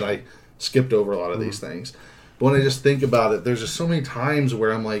fun that I skipped over a lot of these things. But when I just think about it, there's just so many times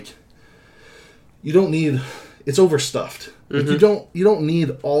where I'm like, you don't need... It's overstuffed. Like you don't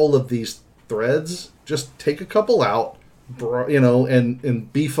need all of these threads. Just take a couple out,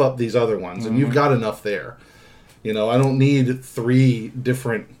 and beef up these other ones, and you've got enough there. I don't need 3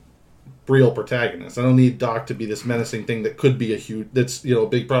 different real protagonists. I don't need Doc to be this menacing thing that could be a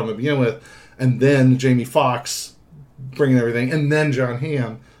big problem to begin with. And then Jamie Foxx bringing everything, and then John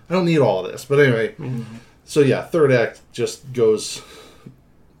Hamm. I don't need all of this. But anyway, so yeah, third act just goes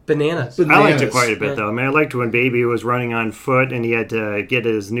Bananas. I liked it quite a bit, though. I mean, I liked when Baby was running on foot and he had to get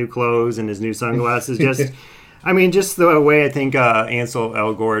his new clothes and his new sunglasses. Just the way I think Ansel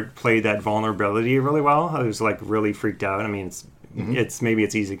Elgort played that vulnerability really well. I was like really freaked out. I mean, it's maybe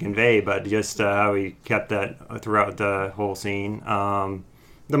it's easy to convey, but just how he kept that throughout the whole scene.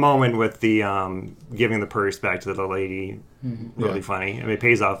 The moment with the giving the purse back to the lady, really funny. I mean, it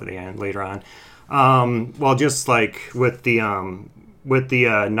pays off at the end later on. Well, just like with the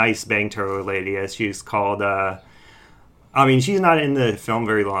nice bank teller lady, as she's called. I mean, she's not in the film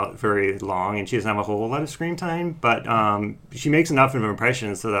very long, and she doesn't have a whole lot of screen time. But she makes enough of an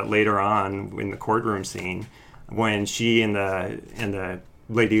impression so that later on in the courtroom scene, when she and the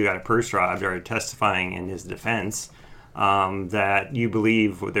lady who got a purse robbed are testifying in his defense. That you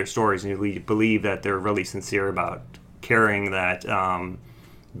believe with their stories, and you believe that they're really sincere about caring that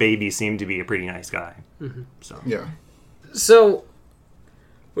Baby seemed to be a pretty nice guy. Mm-hmm. So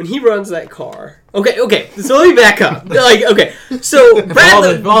when he runs that car, okay. So let me back up. So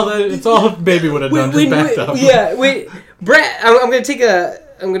Brad, it's all Baby would have done. Just backed up. Yeah, wait, Brad. I'm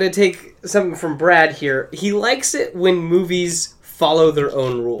gonna take something from Brad here. He likes it when movies follow their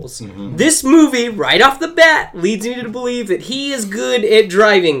own rules. Mm-hmm. This movie, right off the bat, leads me to believe that he is good at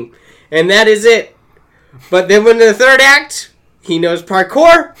driving, and that is it. But then when the third act, he knows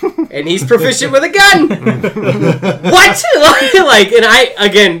parkour, and he's proficient with a gun. What? And I,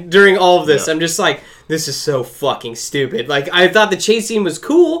 again, during all of this, I'm just like, this is so fucking stupid. Like, I thought the chase scene was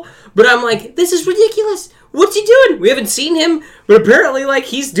cool, but I'm like, this is ridiculous. What's he doing? We haven't seen him, but apparently, like,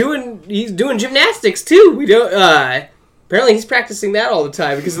 he's doing gymnastics too. We don't. Apparently he's practicing that all the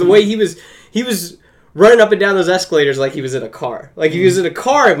time because of the way he was running up and down those escalators like he was in a car. Like he was in a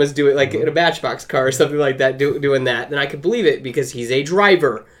car and was doing, like in a Matchbox car or something like that, doing that. Then I could believe it because he's a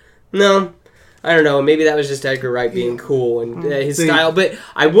driver. No. I don't know, maybe that was just Edgar Wright being cool and his style. But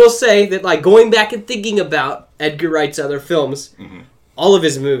I will say that, like, going back and thinking about Edgar Wright's other films, all of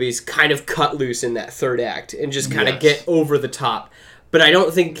his movies kind of cut loose in that third act and just kind of get over the top. But I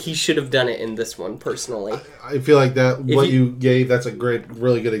don't think he should have done it in this one, personally. I feel like that you gave, that's a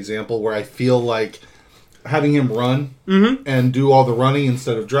really good example where I feel like having him run and do all the running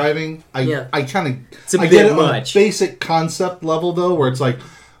instead of driving, I kind of... It's a bit get it much. On a basic concept level, though, where it's like,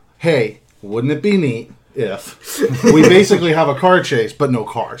 hey, wouldn't it be neat if we basically have a car chase, but no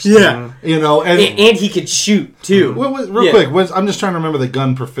cars? Yeah. You know, and he could shoot, too. Real quick, I'm just trying to remember the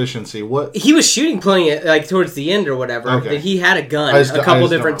gun proficiency. What he was shooting plenty, like, towards the end or whatever, that he had a gun a couple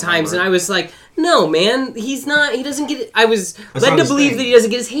different times, and I was like, no, man, he doesn't get it. I was led to believe that he doesn't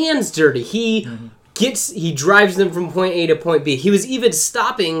get his hands dirty. He drives them from point A to point B. He was even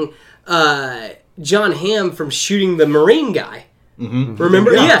stopping John Hamm from shooting the Marine guy.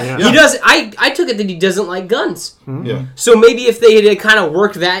 Remember? Yeah. He does. I took it that he doesn't like guns. Yeah. So maybe if they had kind of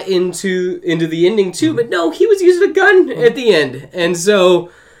worked that into the ending too, but no, he was using a gun at the end, and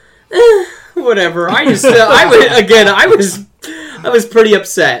so whatever. I just I was pretty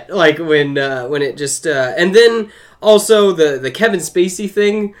upset, like when it just and then also the Kevin Spacey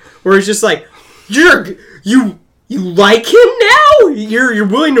thing where it's just like you like him now? You're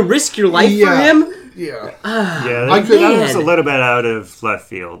willing to risk your life for him? Yeah, that was a little bit out of left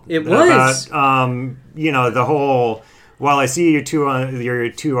field. It was. The whole. While I see you two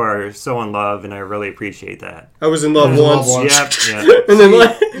are so in love, and I really appreciate that. I was in love once. Yep. And then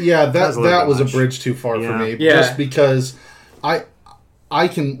that was a bridge too far for me. Yeah. Just because I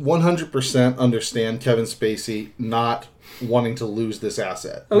can 100% understand Kevin Spacey not wanting to lose this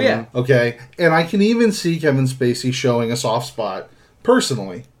asset. Oh yeah. Okay, and I can even see Kevin Spacey showing a soft spot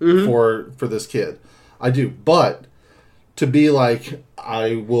personally for this kid. I do, but to be like,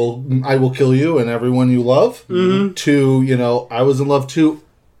 I will kill you and everyone you love, to, I was in love too,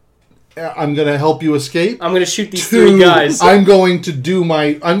 I'm going to help you escape. I'm going to shoot these three guys. I'm going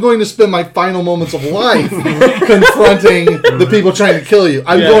to spend my final moments of life confronting the people trying to kill you.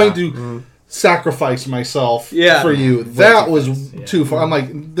 I'm going to sacrifice myself for you. That was too far. I'm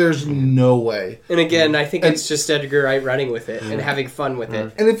like, there's no way. And again, I think it's just Edgar Wright running with it and having fun with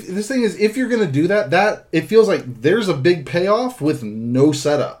it. And if this thing is, if you're going to do that it feels like there's a big payoff with no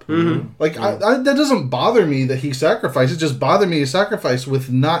setup. Like that doesn't bother me that he sacrificed. It just bothered me to sacrifice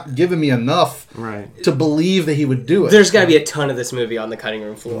with not giving me enough to believe that he would do it. There's got to be a ton of this movie on the cutting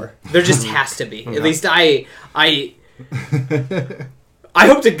room floor. There just has to be. At least I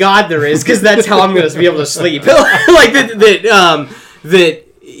hope to God there is, because that's how I'm going to be able to sleep. Like that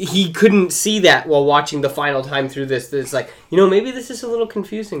he couldn't see that while watching the final time through this. That it's like, maybe this is a little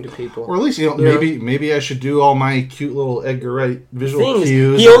confusing to people. Or at least, maybe I should do all my cute little Edgar Wright visual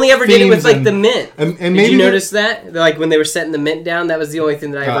cues. He only ever did it with like the mint. And did maybe you notice that? Like when they were setting the mint down, that was the only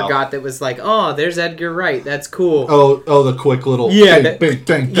thing that I ever got that was like, oh, there's Edgar Wright. That's cool. Oh, the quick little bang, bang,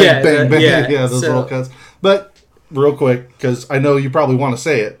 bang. Yeah, those little cuts. But real quick, because I know you probably want to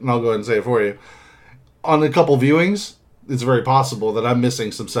say it, and I'll go ahead and say it for you. On a couple viewings, it's very possible that I'm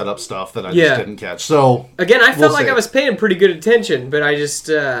missing some setup stuff that I just didn't catch. So again, I felt like I was paying pretty good attention, but I just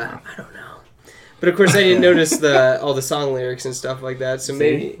I don't know. But of course, I didn't notice all the song lyrics and stuff like that. So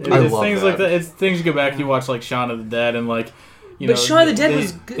maybe it's things like that. It's things you go back, you watch like Shaun of the Dead, and like but Shaun of the Dead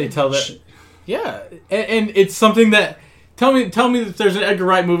was good. They tell that, and it's something that tell me that there's an Edgar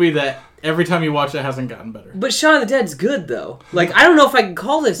Wright movie that. Every time you watch it, hasn't gotten better. But Shaun of the Dead's good, though. Like, I don't know if I can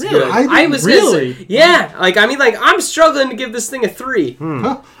call this good. I was really? I'm struggling to give this thing a 3.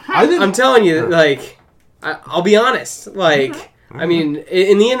 I'm telling you, like, I'll be honest. Like, I mean,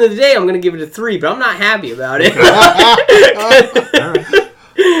 in the end of the day, I'm going to give it a 3, but I'm not happy about it.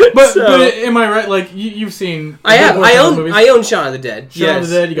 But am I right? Like, you've seen... I own Shaun of the Dead. Shaun of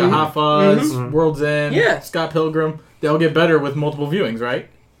the Dead, you got Hot Fuzz, World's End, Scott Pilgrim. They all get better with multiple viewings, right?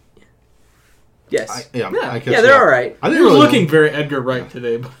 Yes. They're all right. You're looking very Edgar Wright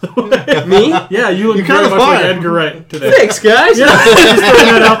today, by the way. Me? Yeah, you look very much like Edgar Wright today. Thanks, guys. Yeah, just throwing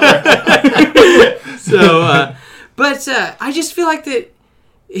that out there. So, but I just feel like that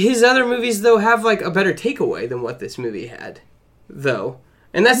his other movies, though, have like a better takeaway than what this movie had, though.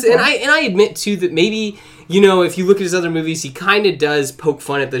 And that's and I admit too that maybe if you look at his other movies, he kind of does poke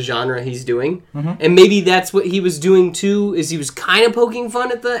fun at the genre he's doing, and maybe that's what he was doing too. Is he was kind of poking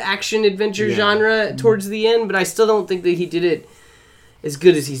fun at the action adventure genre towards the end, but I still don't think that he did it as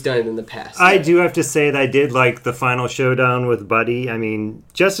good as he's done it in the past. I do have to say that I did like the final showdown with Buddy. I mean,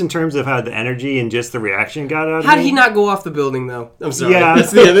 just in terms of how the energy and just the reaction got out of How did he not go off the building, though? I'm sorry. Yeah.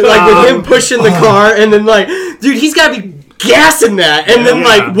 That's the end. Like, with him pushing the car, and then, like, dude, he's got to be gassing that, and then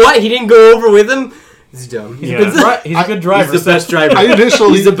like, what? He didn't go over with him. He's dumb. He's a good driver. He's the best driver.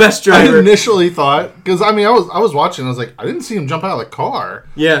 He's the best driver. I initially thought, because I mean, I was watching. I was like, I didn't see him jump out of the car.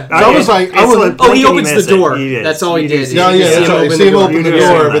 Yeah. So I was like, he opens the door. That's all he did. Yeah. You see him open the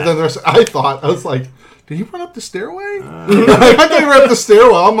door, but then I was like, did he run up the stairway? I thought he ran up the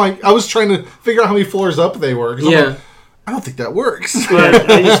stairwell. I'm like, I was trying to figure out how many floors up they were. Yeah. Like, I don't think that works. But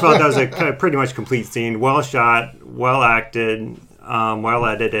I just felt that was a pretty much complete scene. Well shot, well acted, well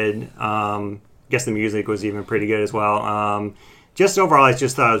edited. Guess the music was even pretty good as well. Just overall, I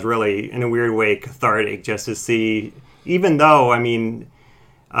just thought it was really, in a weird way, cathartic just to see, even though, I mean,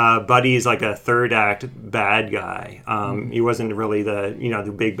 Buddy's like a third act bad guy. He wasn't really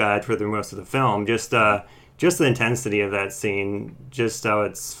the big bad for the most of the film. Just the intensity of that scene, just how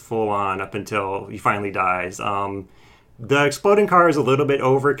it's full on up until he finally dies. The exploding car is a little bit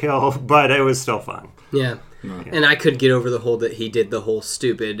overkill, but it was still fun. Yeah. And I could get over the whole that he did the whole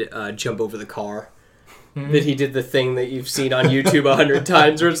stupid jump over the car. That he did the thing that you've seen on YouTube 100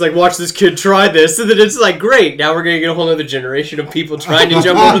 times where it's like, watch this kid try this. And then it's like, great, now we're going to get a whole other generation of people trying to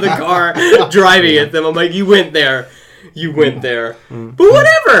jump over the car, driving at them. I'm like, you went there. But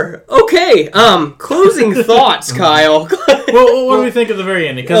whatever. Okay. Closing thoughts, Kyle. Well, what do we think of the very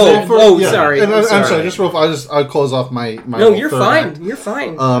ending? Sorry. And I'm sorry. Just real. I'll close off my. No, you're fine. You're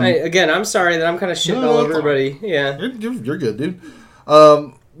fine. I'm sorry that I'm kind of shitting all over everybody. Yeah. You're good, dude.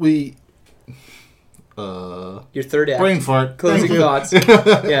 Your third act. Brain fart. Closing thoughts.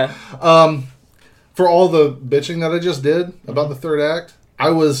 Yeah. For all the bitching that I just did about the third act, I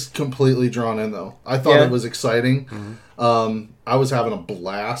was completely drawn in, though. I thought it was exciting. Mm-hmm. I was having a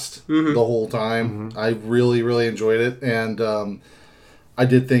blast the whole time. Mm-hmm. I really, really enjoyed it. And I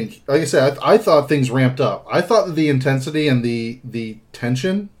did think, like I said, I thought things ramped up. I thought that the intensity and the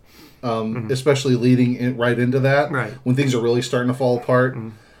tension, especially leading right into that, when things are really starting to fall apart,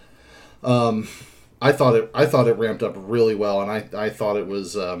 I thought it ramped up really well. And I thought it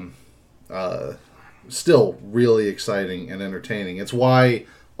was... still really exciting and entertaining. It's why,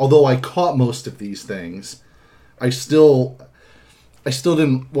 although I caught most of these things, I still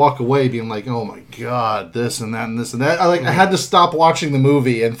didn't walk away being like, oh my god, this and that and this and that. I had to stop watching the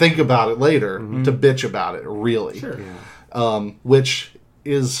movie and think about it later to bitch about it, really. Sure. Yeah. Which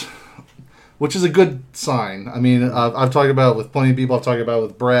is a good sign. I mean, I've talked about it with plenty of people. I've talked about it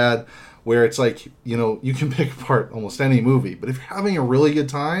with Brad, where it's like, you can pick apart almost any movie, but if you're having a really good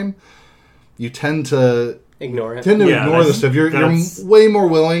time, you tend to ignore it. Ignore the stuff. You're way more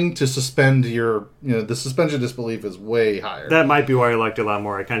willing to suspend your, the suspension of disbelief is way higher. That might be why I liked it a lot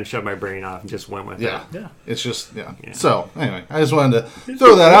more. I kind of shut my brain off and just went with it. Yeah. It's just, So, anyway, I just wanted to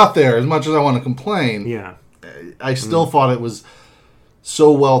throw that out there as much as I want to complain. Yeah. I still thought it was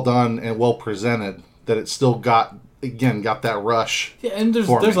so well done and well presented that it still got that rush. Yeah, and there's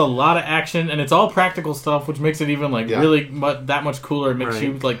a lot of action, and it's all practical stuff, which makes it even really that much cooler. It makes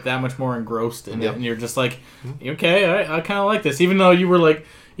you like that much more engrossed in it, and you're just like, okay, I kind of like this, even though you were like,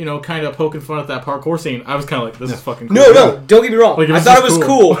 kind of poking fun at that parkour scene. I was kind of like, this is fucking cool. No, don't get me wrong. I thought it was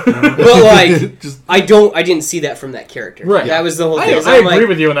cool, but like, I didn't see that from that character. Right, that was the whole thing. I agree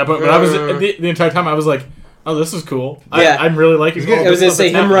with you on that, but I was the entire time I was like, oh, this is cool. Yeah. I'm really liking it. I was going to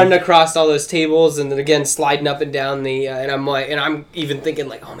say, him running across all those tables and then again sliding up and down the... and I'm even thinking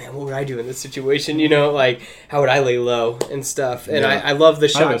like, oh man, what would I do in this situation? Like, how would I lay low and stuff? And I love the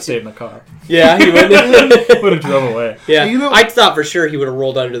shot. I would have stayed in the car. Yeah, he would have drove away. Yeah, I thought for sure he would have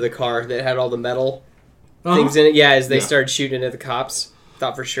rolled under the car that had all the metal things in it. Yeah, as they started shooting at the cops.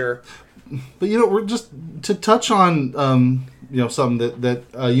 Thought for sure. But, we're just... To touch on... something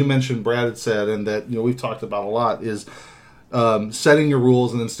that you mentioned, Brad had said, and that we've talked about a lot is setting your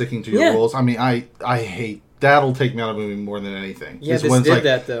rules and then sticking to your rules. I mean, I hate that'll take me out of a movie more than anything. Yeah, this did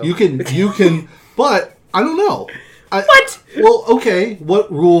that though. You can, but I don't know. What? Well, okay.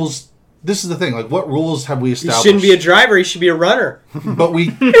 What rules? This is the thing. Like, what rules have we established? He shouldn't be a driver. He should be a runner. But we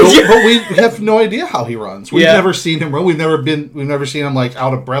have no idea how he runs. We've never seen him run. We've never seen him like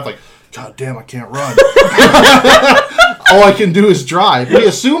out of breath. Like, God damn, I can't run. All I can do is drive. We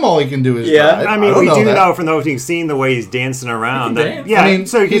assume all he can do is drive. I mean, we do know from the opening scene the way he's dancing around.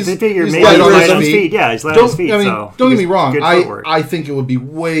 So you can figure maybe he's light on his feet. Yeah, he's light on his feet. Don't get me wrong. I think it would be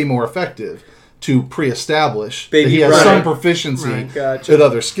way more effective to pre-establish that he has some proficiency with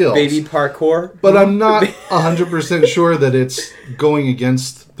other skills. Baby parkour. But I'm not 100% sure that it's going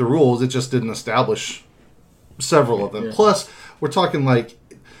against the rules. It just didn't establish several of them. Yeah. Plus, we're talking like...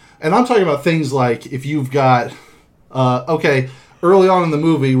 And I'm talking about things like if you've got... early on in the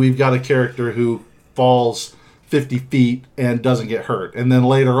movie, we've got a character who falls 50 feet and doesn't get hurt. And then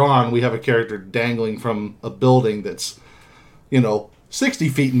later on, we have a character dangling from a building that's 60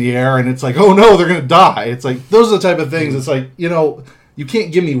 feet in the air, and it's like, oh no, they're gonna die. It's like those are the type of things. It's like, you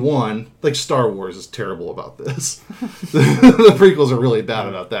can't give me one. Like Star Wars is terrible about this. The prequels are really bad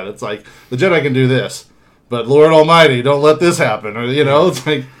about that. It's like the Jedi can do this, but Lord Almighty, don't let this happen. Or it's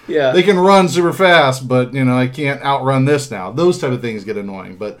like they can run super fast, but I can't outrun this now. Those type of things get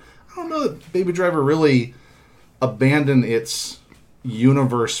annoying. But I don't know that Baby Driver really abandoned its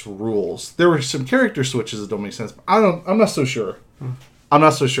universe rules. There were some character switches that don't make sense. But I'm not so sure. I'm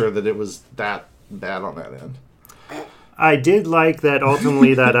not so sure that it was that bad on that end. I did like that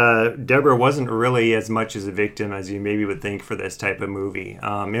ultimately that Deborah wasn't really as much as a victim as you maybe would think for this type of movie.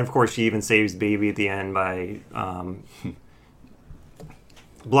 And of course, she even saves Baby at the end by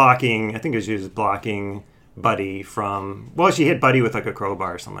blocking. I think she was blocking Buddy from. Well, she hit Buddy with like a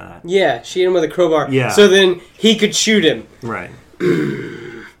crowbar or something like that. Yeah, she hit him with a crowbar. Yeah. So then he could shoot him. Right.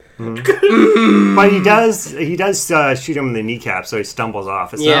 But he does shoot him in the kneecap, so he stumbles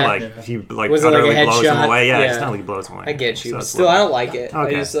off. It's not like he utterly blows him away. Yeah, it's not like he blows him away. I get you. So Still, I don't like it.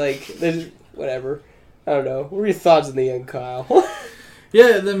 Okay. I just there's whatever. I don't know. What are your thoughts in the end, Kyle?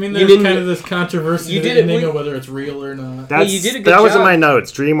 Yeah, I mean, there's kind of this controversy you did ending of whether it's real or not. That's, you did a good that job. was in my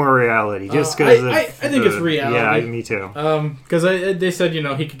notes. Dream or reality? Just because I think it's reality. Yeah, me too. Because they said he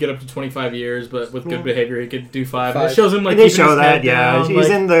could get up to 25 years, but with good behavior he could do 5. And it shows him they keeping show his that. head Yeah, down, he's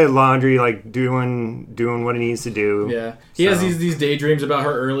in the laundry, doing what he needs to do. Yeah, he has these daydreams about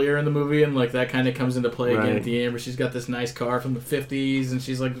her earlier in the movie, and that kind of comes into play again at the end, where she's got this nice car from the 50s, and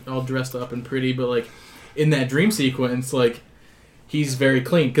she's all dressed up and pretty, but in that dream sequence, he's very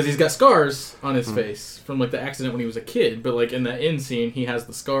clean because he's got scars on his face from the accident when he was a kid. But in that end scene, he has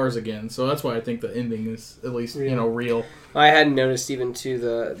the scars again. So that's why I think the ending is at least real. I hadn't noticed even to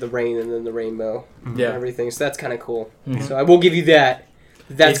the rain and then the rainbow and everything. So that's kind of cool. Mm-hmm. So I will give you that.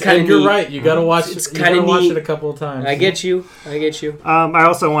 That's kind of neat. You're right. You got to watch. It's kind of watch it a couple of times. I get you. I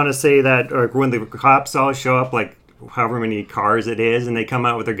also want to say that when the cops all show up, however many cars it is, and they come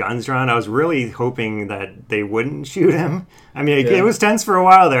out with their guns drawn, I was really hoping that they wouldn't shoot him. I mean, it was tense for a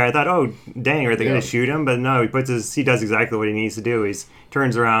while there. I thought, oh, dang, are they going to shoot him? But no, he does exactly what he needs to do. He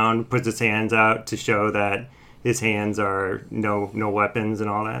turns around, puts his hands out to show that his hands are no weapons and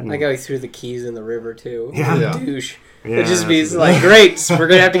all that. And I got threw the keys in the river, too. Yeah. Douche. Yeah, it just means great, we're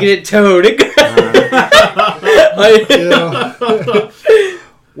going to have to get it towed.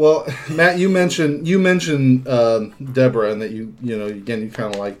 Well, Matt, you mentioned Deborah, and that you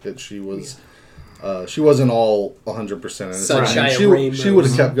kind of liked that she wasn't all 100% innocent. Sunshine She would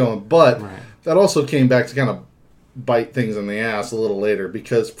have kept going, but that also came back to kind of bite things in the ass a little later,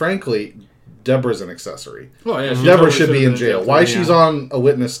 because frankly, Deborah's an accessory. Oh yeah, Deborah should be in jail. Why she's on a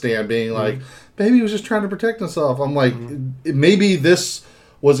witness stand being like, "Baby was just trying to protect himself." I'm like, maybe this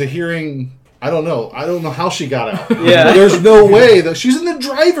was a hearing. I don't know how she got out. Yeah. There's no way that she's in the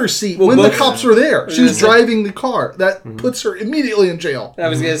driver's seat when the cops are there. She's driving the car. That puts her immediately in jail. I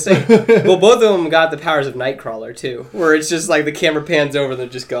was going to say, well, both of them got the powers of Nightcrawler, too, where it's just the camera pans over, they're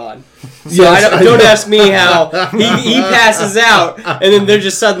just gone. So don't ask me how he passes out, and then they're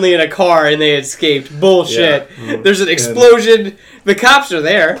just suddenly in a car, and they escaped. Bullshit. Yeah. There's an explosion. The cops are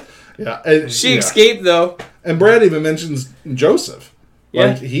there. Yeah. She escaped, though. And Brad even mentions Joseph.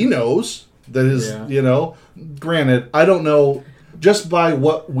 Yeah. He knows. That is, granted, I don't know, just by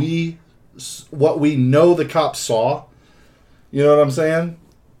what we know the cops saw, you know what I'm saying?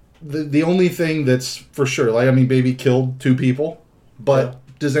 The only thing that's for sure, Baby killed 2 people, but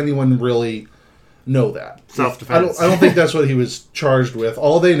does anyone really know that? Self-defense. I don't think that's what he was charged with.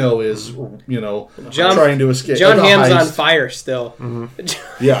 All they know is, trying to escape. John Hamm's on fire still.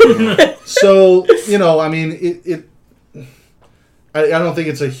 Mm-hmm. Yeah. So, I don't think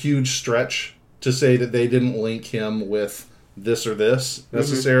it's a huge stretch to say that they didn't link him with this or this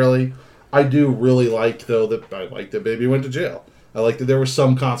necessarily. Mm-hmm. I do really like, though, that I like that Baby went to jail. I like that there was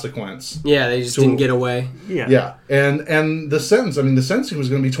some consequence. Yeah, they just didn't get away. Yeah. Yeah. And the sentence, the sentencing was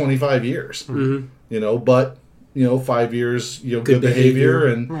going to be 25 years. Mm-hmm. But 5 years, good behavior.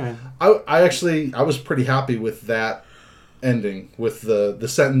 And right. I was pretty happy with that ending, with the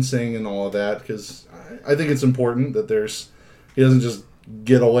sentencing and all of that, because I think it's important that he doesn't just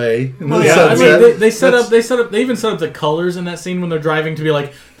get away. They even set up the colors in that scene when they're driving to be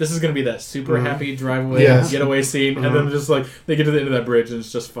this is going to be that super happy drive away getaway scene, and then just they get to the end of that bridge and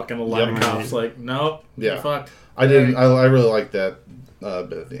it's just fucking a line of cops nope, fucked. I really like that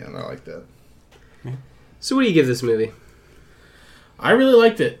bit at the end. I like that. So what do you give this movie? I really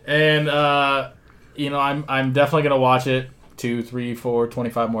liked it, and I'm definitely going to watch it 2, 3, 4,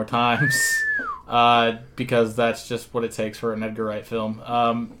 25 more times. Because that's just what it takes for an Edgar Wright film.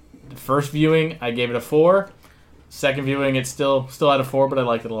 The first viewing, I gave it a 4. Second viewing, it's still out of 4, but I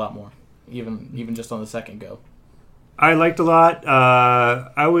liked it a lot more, even just on the second go. I liked a lot.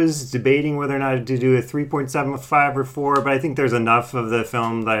 I was debating whether or not to do a 3.75 or 4, but I think there's enough of the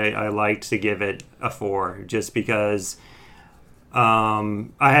film that I liked to give it a 4, just because I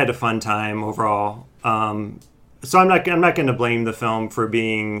had a fun time overall. So I'm not going to blame the film for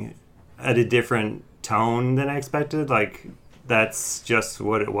being at a different tone than I expected. Like, that's just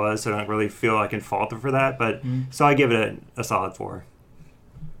what it was. So I don't really feel I can fault it for that. But so I give it a solid 4.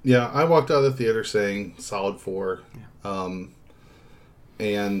 Yeah, I walked out of the theater saying solid 4.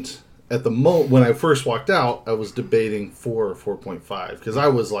 And at the when I first walked out, I was debating 4 or 4.5 because I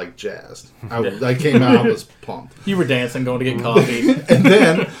was like jazzed. I came out, I was pumped. You were dancing, going to get coffee. And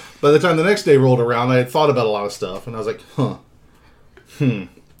then by the time the next day rolled around, I had thought about a lot of stuff, and I was like,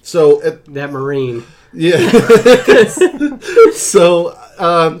 So that Marine. Yeah. So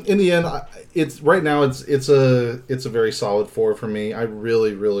in the end, it's right now it's a very solid 4 for me. I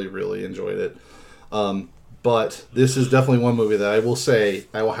really, really, really enjoyed it. But this is definitely one movie that I will say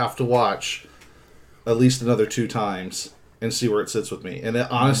I will have to watch at least another 2 times and see where it sits with me. And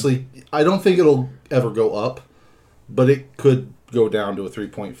honestly, I don't think it'll ever go up, but it could go down to a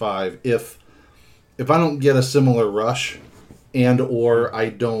 3.5 if I don't get a similar rush and or I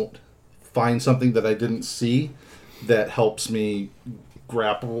don't find something that I didn't see that helps me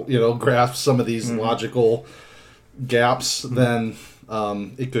grasp some of these logical gaps, then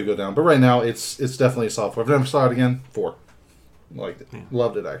it could go down. But right now, it's definitely a solid 4. If I never saw it again, 4. Liked it. Yeah.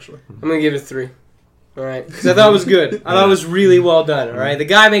 Loved it, actually. I'm going to give it 3. All right? Because I thought it was good. I thought it was really well done, all right? The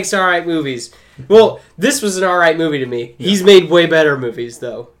guy makes all right movies. Well, this was an all right movie to me. Yeah. He's made way better movies,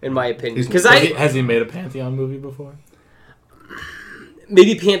 though, in my opinion. Has he made a Pantheon movie before?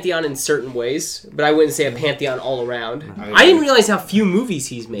 Maybe Pantheon in certain ways, but I wouldn't say a Pantheon all around. I didn't realize how few movies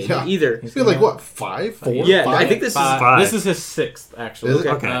he's made either. He's got like, what, 5? 4? Yeah, 5? I think this is 5. This is his 6th, actually.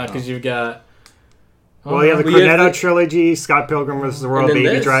 Okay. Because you've got... Well, you have the Cornetto trilogy, Scott Pilgrim vs. the World,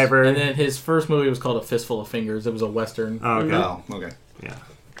 Baby Driver. And then his first movie was called A Fistful of Fingers. It was a Western. Oh, okay. Oh, okay. Yeah.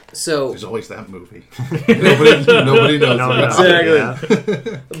 So there's always that movie. nobody knows.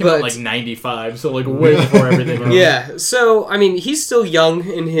 Exactly. Came out like 95, so like way before everything else. Yeah. So I mean, he's still young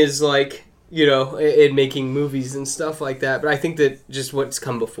in his in making movies and stuff like that. But I think that just what's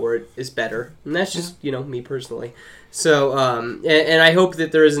come before it is better, and that's just me personally. So and I hope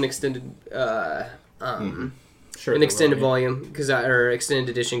that there is an extended volume or extended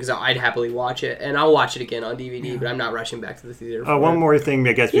edition because I'd happily watch it, and I'll watch it again on DVD. But I'm not rushing back to the theater. One more thing,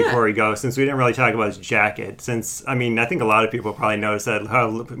 I guess, before we go, since we didn't really talk about his jacket. Since I think a lot of people probably noticed that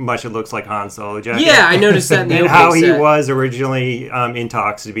how much it looks like Han Solo jacket. Yeah, I noticed that in the and how he was originally in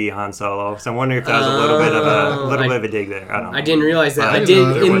talks to be Han Solo. So I'm wondering if that was a little bit of a dig there. I didn't realize that. I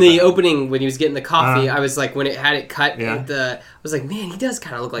did in the opening when he was getting the coffee. I was like, when it had it cut, I was like, man, he does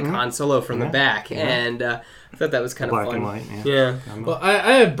kind of look like Han Solo from the back, and. I thought that was kind of black fun. And white, yeah. Well,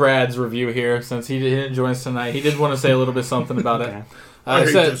 I have Brad's review here since he didn't join us tonight. He did want to say a little bit something about it. I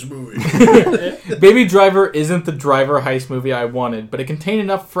hate this movie. Baby Driver isn't the driver heist movie I wanted, but it contained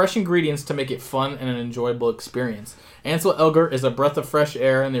enough fresh ingredients to make it fun and an enjoyable experience. Ansel Elgort is a breath of fresh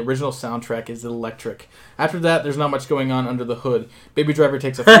air, and the original soundtrack is electric. After that, there's not much going on under the hood. Baby Driver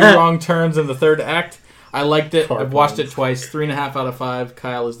takes a few wrong turns in the third act. I liked it. I've watched it twice. 3.5 out of 5.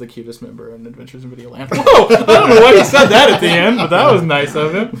 Kyle is the cutest member in Adventures in Videoland. Whoa! I don't know why he said that at the end, but that was nice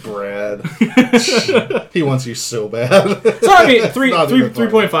of him. Brad. He wants you so bad. So, I mean,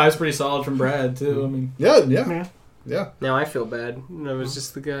 3.5 is pretty solid from Brad, too. I mean, Yeah. Now I feel bad. I was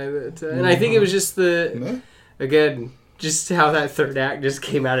just the guy that... and I think it was just again, just how that third act just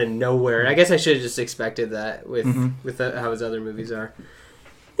came out of nowhere. I guess I should have just expected that with how his other movies are.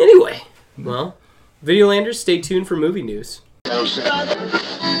 Anyway, well... Videolanders, stay tuned for movie news.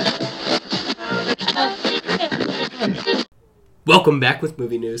 Welcome back with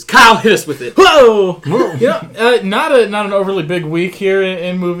movie news. Kyle, hit us with it. Whoa! Not an overly big week here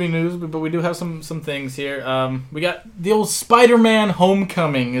in movie news, but we do have some things here. We got the old Spider-Man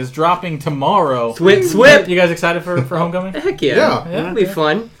Homecoming is dropping tomorrow. Swip! You guys excited for Homecoming? Heck yeah. It'll be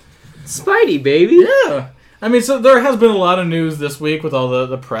fun. Spidey, baby. Yeah. I mean, so there has been a lot of news this week with all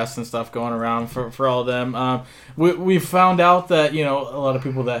the press and stuff going around for all of them. We found out that, a lot of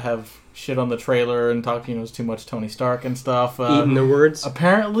people that have shit on the trailer and talk, it's too much Tony Stark and stuff. Eating the words.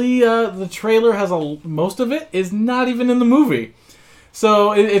 Apparently, the trailer has most of it is not even in the movie.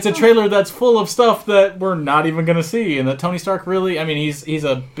 So it's a trailer that's full of stuff that we're not even going to see. And that Tony Stark really, he's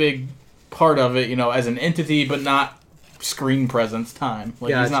a big part of it, as an entity, but not screen presence time.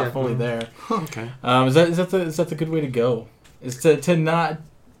 He's not fully there. Okay. Is that the good way to go? Is to not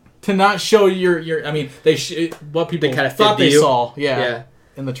to not show your. I mean, what people They kinda thought fib they you. saw. Yeah.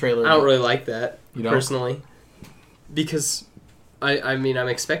 In the trailer. I don't really like that, You don't? personally. Because, I mean, I'm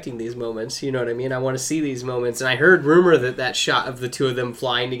expecting these moments, you know what I mean? I want to see these moments. And I heard rumor that shot of the two of them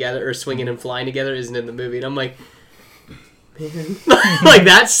flying together, or swinging and flying together, isn't in the movie. And I'm like, man, like,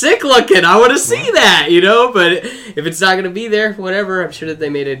 that's sick looking. I want to see that, you know? But if it's not going to be there, whatever. I'm sure that they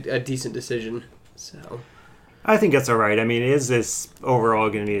made a decent decision. So... I think that's all right. I mean, is this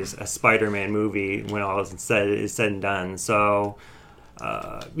overall going to be a Spider-Man movie when all is said and done? So,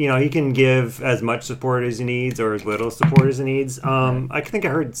 he can give as much support as he needs or as little support as he needs. I think I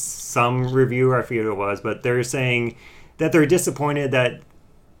heard some reviewer, I forget who it was, but they're saying that they're disappointed that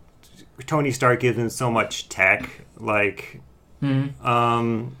Tony Stark gives him so much tech. Like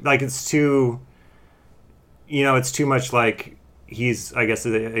it's too, it's too much like... He's, I guess,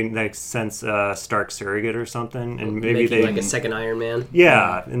 in that sense, Stark surrogate or something, and maybe they like a second Iron Man.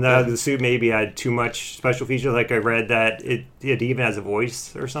 Yeah, and the suit maybe had too much special features. Like I read that it even has a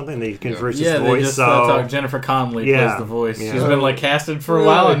voice or something. They convert his voice. Jennifer Connelly plays the voice. Yeah. She's been casted for a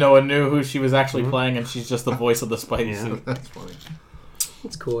while, and no one knew who she was actually playing, and she's just the voice of the Spidey suit. That's funny.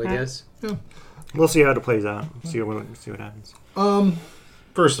 It's cool, I guess. Yeah. We'll see how it plays out. See what happens.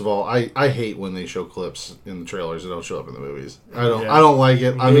 First of all, I hate when they show clips in the trailers that don't show up in the movies. I don't like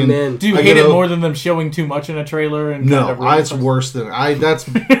it. I mean, Amen. Do you hate it more than them showing too much in a trailer? And no, it's worse than I hate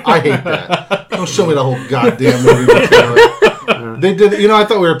that. Don't show me the whole goddamn movie in the trailer. They did. I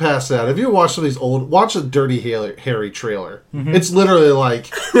thought we were past that. If you watch some of these watch the Dirty Harry trailer. Mm-hmm. It's literally like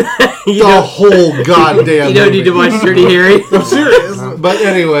the whole goddamn. You don't movie. need to watch Dirty Harry. I'm serious. But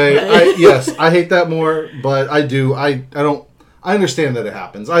anyway, I hate that more. But I do. I don't. I understand that it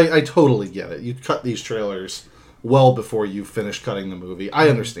happens. I totally get it. You cut these trailers well before you finish cutting the movie. I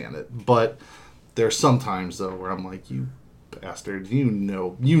understand it. But there's some times, though, where I'm like, you bastard, you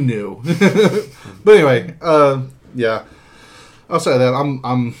knew. But anyway, yeah. Outside of that,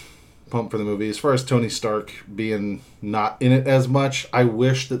 I'm pumped for the movie. As far as Tony Stark being not in it as much, I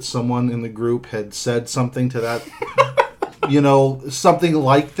wish that someone in the group had said something to that, something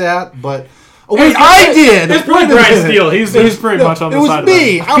like that, but... Oh, wait, I did! It's probably Bryce Steele. He's pretty much on the side of that.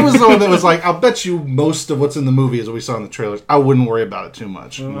 It was me! I was the one that was like, I'll bet you most of what's in the movie is what we saw in the trailers. I wouldn't worry about it too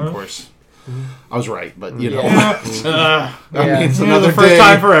much. And of course, I was right, but, I mean, it's another first day,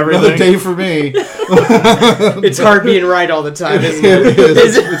 time for everything. Another day for me. It's hard being right all the time, isn't it? It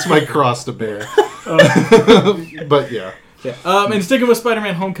is. It's my cross to bear. But, yeah. Yeah. And sticking with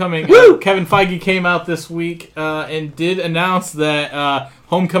Spider-Man Homecoming, Kevin Feige came out this week and did announce that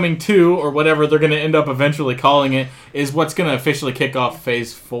Homecoming 2, or whatever they're going to end up eventually calling it, is what's going to officially kick off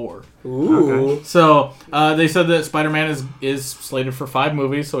Phase 4. Ooh. Okay. So they said that Spider-Man is slated for 5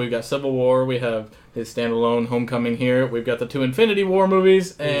 movies. So we've got Civil War, we have his standalone Homecoming here, we've got the 2 Infinity War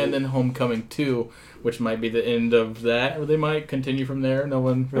movies, and then Homecoming 2, which might be the end of that, or they might continue from there. No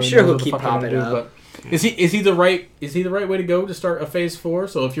one really I'm sure knows he'll what the keep fuck they're gonna popping do, up. but is he the right way to go to start a Phase 4?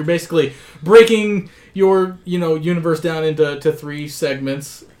 So if you're basically breaking your universe down into 3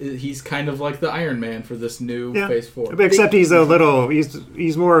 segments, he's kind of like the Iron Man for this new Phase 4. Except he's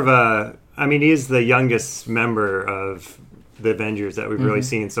he's more of a... I mean, he's the youngest member of the Avengers that we've really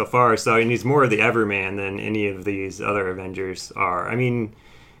seen so far. So, and he's more of the Everman than any of these other Avengers are. I mean,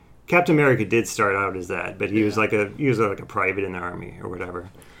 Captain America did start out as that, but he was like a private in the army or whatever.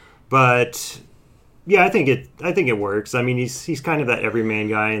 But yeah, I think it works. I mean, he's kind of that everyman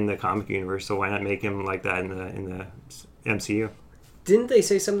guy in the comic universe, so why not make him like that in the MCU? Didn't they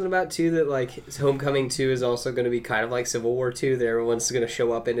say something about, too, that, Homecoming 2 is also going to be kind of like Civil War 2, that everyone's going to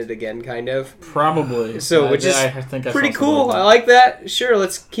show up in it again, kind of? Probably. So, which is pretty cool. I like that. Sure,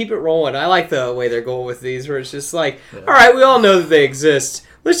 let's keep it rolling. I like the way they're going with these, where it's just like, all right, we all know that they exist.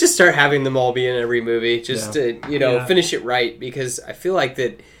 Let's just start having them all be in every movie, just to, finish it right, because I feel like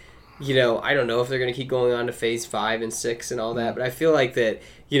that, I don't know if they're going to keep going on to Phase 5 and 6 and all that, but I feel like that,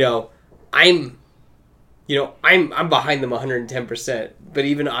 I'm behind them 110%, but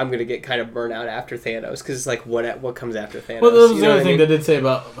even I'm going to get kind of burnt out after Thanos, because it's like, what comes after Thanos? Well, that was the other thing they did say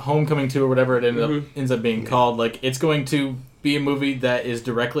about Homecoming 2, or whatever it ends up being called. Like, it's going to be a movie that is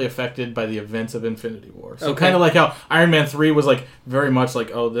directly affected by the events of Infinity War. So kind of like how Iron Man 3 was like very much like,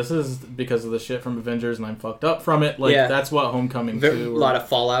 oh, this is because of the shit from Avengers and I'm fucked up from it. Like, that's what Homecoming 2... A lot of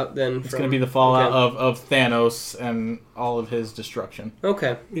fallout then. It's going to be the fallout of Thanos and all of his destruction.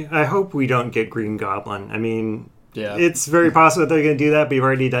 Okay. Yeah, I hope we don't get Green Goblin. I mean... Yeah. It's very possible that they're going to do that, but you've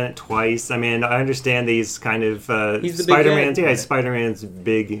already done it twice. I mean, I understand these kind of Spider-Man's... Yeah, Spider-Man's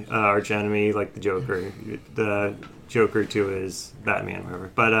big arch enemy, like the Joker. The Joker to his Batman,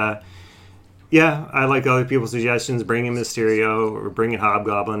 whatever. But Yeah, I like other people's suggestions. Bring in Mysterio or bring in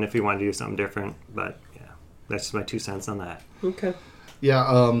Hobgoblin if you want to do something different. But yeah, that's just my 2 cents on that. Okay.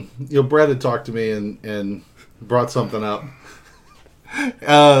 Yeah, Brad had talked to me and brought something up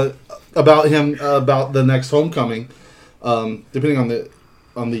about him about the next Homecoming. Depending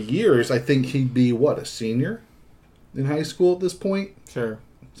on the years, I think he'd be a senior in high school at this point, Sure.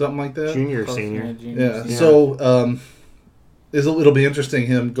 something like that. Junior or senior. Yeah. So it'll be interesting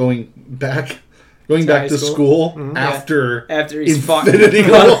him going back to school after he's fought Infinity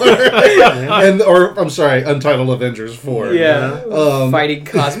War Untitled Avengers 4. fighting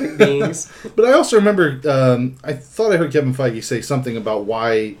cosmic beings. But I also remember I thought I heard Kevin Feige say something about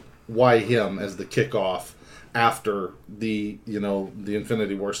why him as the kickoff after the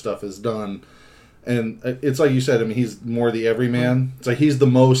Infinity War stuff is done. And it's like you said, I mean, he's more the everyman. It's like he's the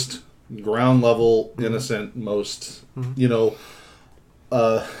most ground level, innocent, most, he's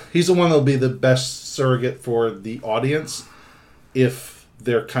the one that'll be the best surrogate for the audience if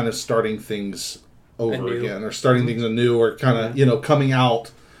they're kind of starting things over again or starting things anew or kind of, coming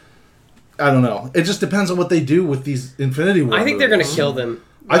out. I don't know. It just depends on what they do with these Infinity War I think movies. they're going to kill them.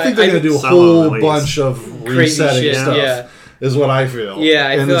 I think they're going to do a whole bunch of resetting shit, stuff. yeah. Is what I feel. Yeah,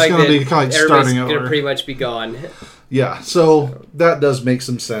 I feel like gonna be everybody's starting going to over. pretty much be gone. Yeah, so that does make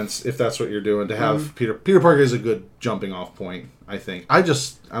some sense if that's what you're doing to have Peter Parker is a good jumping off point. I think. I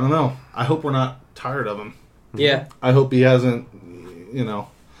don't know. I hope we're not tired of him. Yeah. I hope he hasn't,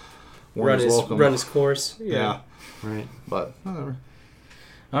 run his course. Yeah. Right. But whatever.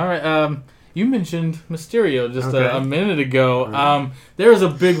 All right. You mentioned Mysterio just a minute ago. There was a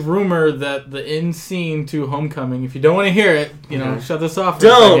big rumor that the end scene to Homecoming, if you don't want to hear it, shut this off for a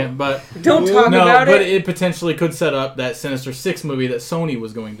second. But don't talk about but it. it potentially could set up that Sinister Six movie that Sony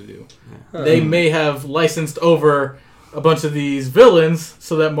was going to do. They may have licensed over a bunch of these villains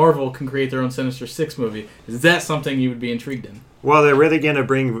so that Marvel can create their own Sinister Six movie. Is that something you would be intrigued in? Well, they're really going to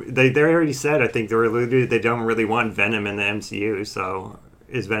bring... They already said, I think, they don't really want Venom in the MCU, so...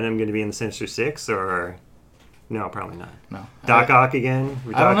 Is Venom going to be in the Sinister Six, or no? Probably not. No. Doc Ock again.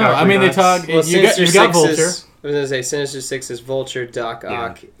 I don't know. I mean, they talk. Well, you got Vulture, I was going to say Sinister Six is Vulture, Doc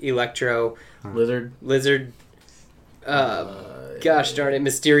Ock, Electro, Lizard. Gosh darn it,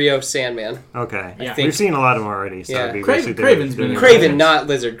 Mysterio, Sandman. Okay. Yeah. We've seen a lot of them already. So Yeah. Craven's been in Craven, not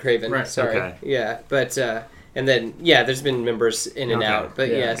Lizard. Craven. Right. Sorry. Okay. Yeah, but and then there's been members in and out, but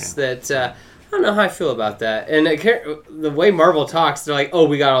I don't know how I feel about that. And the way Marvel talks, they're like, "Oh,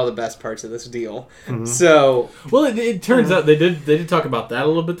 we got all the best parts of this deal." Mm-hmm. So, well, it turns out they did talk about that a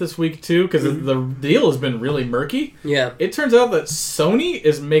little bit this week too, because the deal has been really murky. yeah, It turns out that Sony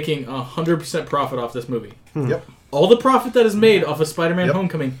is making 100% profit off this movie. Yep. All the profit that is made off of Spider-Man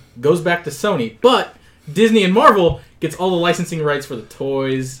Homecoming goes back to Sony, but Disney and Marvel gets all the licensing rights for the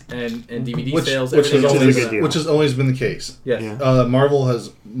toys and DVD sales. Which everything has always been the case. Yes. Yeah.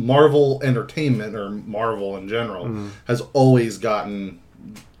 Marvel Entertainment, or Marvel in general, has always gotten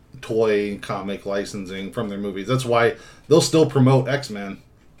toy comic licensing from their movies. That's why they'll still promote X-Men.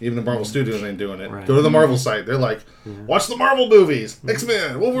 Even the Marvel Studios ain't doing it. Right. Go to the Marvel site. They're like, watch the Marvel movies.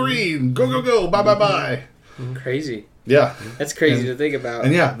 X-Men, Wolverine, go, bye. crazy. Yeah. That's crazy to think about.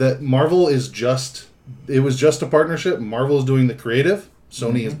 And that Marvel is it was just a partnership. Marvel is doing the creative.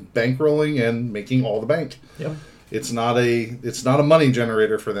 Sony is bankrolling and making all the bank. Yep. It's not a money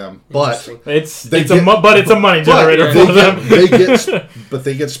generator for them, but It's a money generator for them.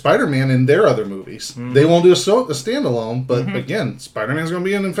 They get Spider-Man in their other movies. They won't do a standalone, but again, Spider-Man's going to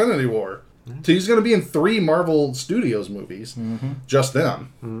be in Infinity War. So he's going to be in 3 Marvel Studios movies, just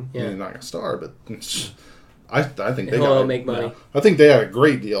them. Yeah. He's not going to star, but I think they He'll make money. I think they had a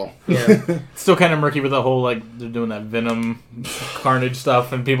great deal. Yeah. It's still kind of murky with the whole, they're doing that Venom Carnage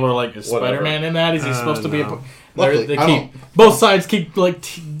stuff, and people are like, is Whatever. Spider-Man in that? Is he supposed to be no. Luckily, both sides keep,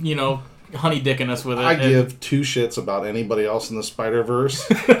 honey dicking us with it. I give 2 shits about anybody else in the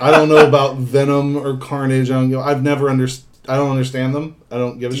Spider-Verse. I don't know about Venom or Carnage. I don't understand them. I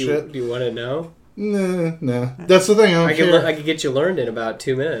don't give a shit. Do you want to know? Nah. That's the thing. I don't care. I could get you learned in about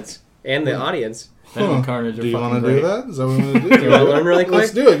 2 minutes, and the audience. Venom and Carnage are Do you fucking want to great. do that? Is that what we want to do? You want to learn really quick?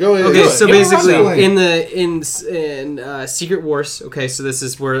 Let's do it. Go ahead. Okay, do so it. basically Explain. in Secret Wars, okay, so this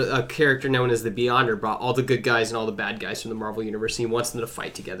is where a character known as the Beyonder brought all the good guys and all the bad guys from the Marvel Universe, and he wants them to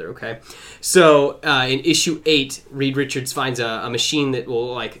fight together, okay? So in issue 8, Reed Richards finds a machine that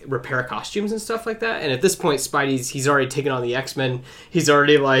will repair costumes and stuff like that, and at this point he's already taken on the X-Men. He's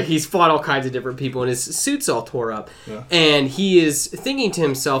fought all kinds of different people, and his suit's all tore up. Yeah. And he is thinking to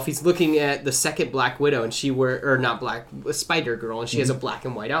himself, he's looking at the second Black Widow, and Spider-Girl, and she has a black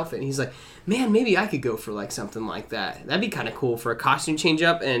and white outfit. And he's like, man, maybe I could go for like something like that. That'd be kind of cool for a costume change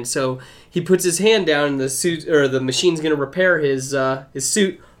up. And so he puts his hand down, and the suit or the machine's gonna repair his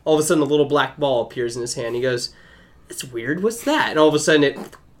suit. All of a sudden, a little black ball appears in his hand. He goes, "That's weird. What's that?" And all of a sudden, it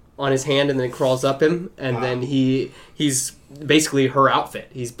on his hand, and then it crawls up him, and then he's basically her outfit.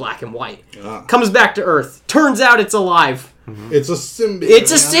 He's black and white. Comes back to Earth. Turns out it's alive. It's a symbiote.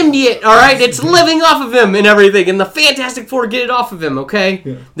 It's a symbiote, all right? It's living off of him and everything. And the Fantastic Four get it off of him, okay?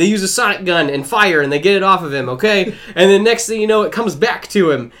 Yeah. They use a sonic gun and fire, and they get it off of him, okay? And then next thing you know, it comes back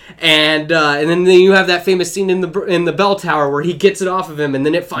to him. And then you have that famous scene in the bell tower where he gets it off of him, and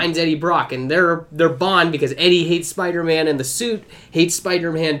then it finds Eddie Brock. And they're bond because Eddie hates Spider-Man, and the suit hates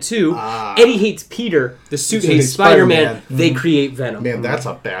Spider-Man too. Eddie hates Peter. The suit hates Spider-Man. They create Venom. Man, that's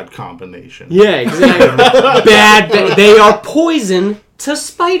a bad combination. Yeah, exactly. bad. They are poison to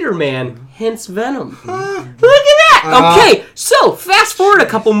Spider-Man, hence Venom. Look at that. Okay, so fast forward a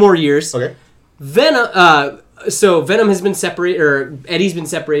couple more years. Okay. Venom. So Venom has been separated, or Eddie's been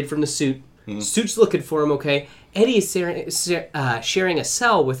separated from the suit. Suit's looking for him. Okay. Eddie is sharing a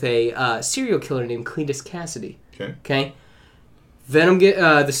cell with a serial killer named Cletus Cassidy. Okay. Okay. Venom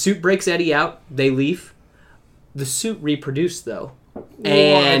the suit breaks Eddie out. They leave. The suit reproduced though,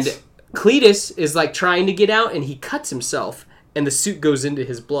 and Cletus is like trying to get out, and he cuts himself, and the suit goes into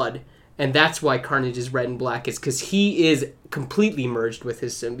his blood, and that's why Carnage is red and black, is because he is completely merged with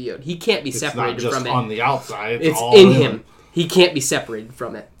his symbiote. He can't be separated from it. It's not just on the outside. It's all in him. He can't be separated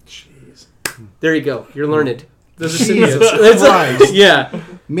from it. Jeez. There you go. You're learned. Those are Jesus symbiotes. Christ. Yeah.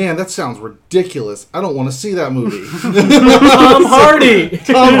 Man, that sounds ridiculous. I don't want to see that movie. Tom Hardy.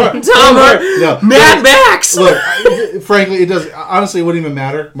 Tom Hardy. No, Mad Max. Look, frankly, it does. Honestly, it wouldn't even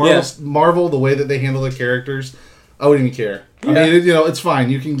matter. Marvel, the way that they handle their characters, I wouldn't even care. I mean, it's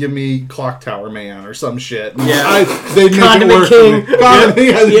fine. You can give me Clock Tower Man or some shit. Yeah. They'd make Condiment it work King. for me.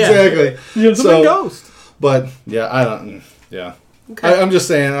 Condiment, exactly. You're the ghost. But yeah, I don't. Yeah, okay. I'm just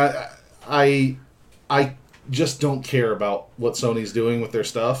saying. I just don't care about what Sony's doing with their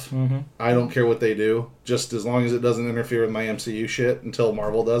stuff. Mm-hmm. I don't care what they do, just as long as it doesn't interfere with my MCU shit until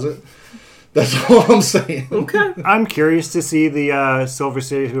Marvel does it. That's all I'm saying. Okay. I'm curious to see the Silver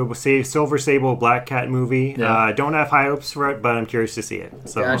Sable Black Cat movie. Yeah. Don't have high hopes for it, but I'm curious to see it.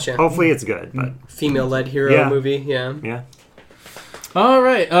 So Gotcha. hopefully it's good. But Female-led hero movie. Yeah. Yeah. All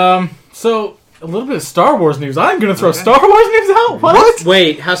right. So a little bit of Star Wars news. I'm going to throw Star Wars news out. What?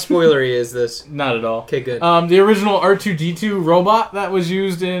 Wait, how spoilery is this? Not at all. Okay, good. The original R2-D2 robot that was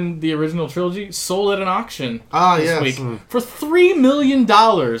used in the original trilogy sold at an auction this week for $3 million.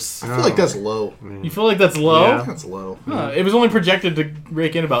 I feel like that's low. You feel like that's low? Yeah. That's low. It was only projected to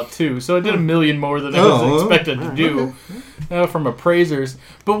rake in about 2, so it did $1 million more than it was expected to do from appraisers.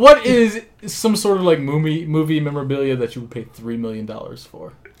 But what is some sort of like movie memorabilia that you would pay $3 million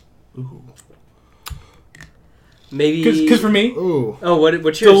for? Ooh. Maybe because for me, ooh. Oh,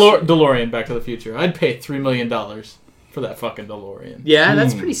 what's your DeLorean Back to the Future? I'd pay $3 million for that fucking DeLorean. Yeah,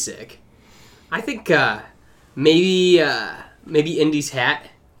 that's pretty sick. I think maybe Indy's hat.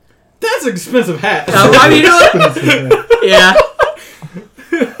 That's an expensive hat. I mean, yeah.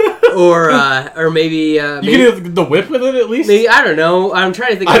 Or maybe you can do the whip with it at least. Maybe, I don't know. I'm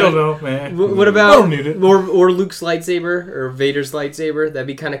trying to think. I don't know, man. What about I don't need it. or Luke's lightsaber or Vader's lightsaber? That'd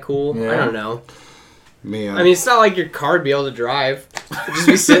be kind of cool. Yeah. I don't know. Man. I mean, it's not like your car would be able to drive. It'd just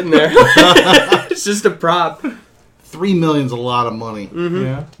be sitting there. It's just a prop. $3 million's a lot of money. Mm-hmm.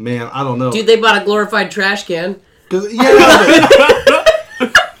 Yeah. Man, I don't know. Dude, they bought a glorified trash can. I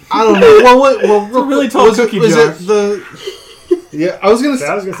don't know. It's a really tall cookie jar. Is it the? Yeah, I was gonna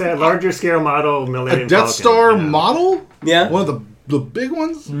say a larger scale model Millennium a Death Falcon. Star model. Yeah. One of the big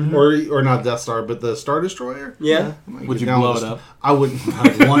ones, or not Death Star, but the Star Destroyer. Yeah. Would you blow it up? I wouldn't.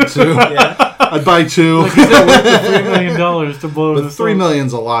 I'd want to. Yeah. I'd buy 2. Like, is that worth the $3 million to blow But this $3 up?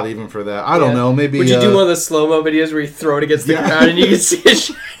 million's a lot even for that. I don't know. Maybe. Would you do one of the slow mo videos where you throw it against the ground and you can see it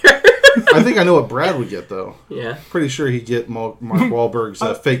shatter? I think I know what Brad would get though. Yeah. Pretty sure he'd get Mark Wahlberg's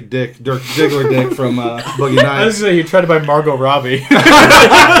fake dick, Dirk Diggler dick from Boogie I was Nights. going to say you tried to buy Margot Robbie.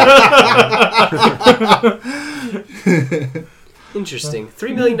 Interesting.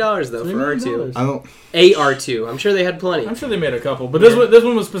 $3 million though for R2. I don't. A R2. I'm sure they had plenty. I'm sure they made a couple, but this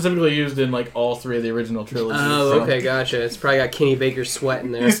one was specifically used in like all 3 of the original trilogies. Oh, so. okay, gotcha. It's probably got Kenny Baker's sweat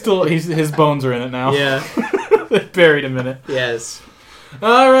in there. His bones are in it now. Yeah. Buried in it. Yes.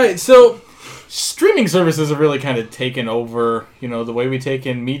 All right, so streaming services have really kind of taken over, the way we take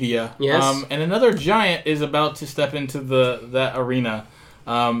in media. Yes. And another giant is about to step into that arena.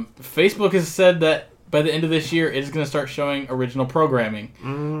 Facebook has said that by the end of this year, it is going to start showing original programming.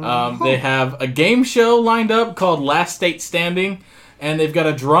 They have a game show lined up called Last State Standing, and they've got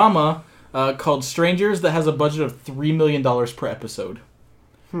a drama called Strangers that has a budget of $3 million per episode.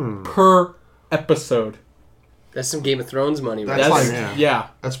 Per episode. That's some Game of Thrones money, right? That's That's like- yeah.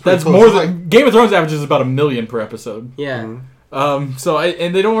 That's pretty That's close. more It's than Game of Thrones averages about $1 million per episode. Yeah. And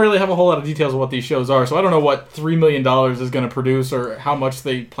they don't really have a whole lot of details of what these shows are, so I don't know what $3 million is going to produce or how much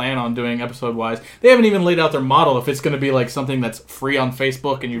they plan on doing episode wise. They haven't even laid out their model if it's going to be like something that's free on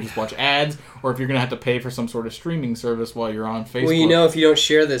Facebook and you just watch ads, or if you're going to have to pay for some sort of streaming service while you're on Facebook. Well, you know, if you don't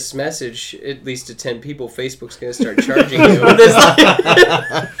share this message at least to 10 people, Facebook's going to start charging you.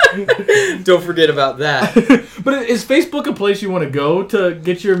 Don't forget about that. But is Facebook a place you want to go to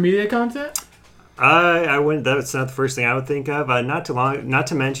get your media content? I wouldn't. That's not the first thing I would think of. Not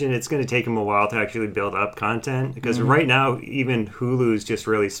to mention, it's going to take them a while to actually build up content because right now, even Hulu's just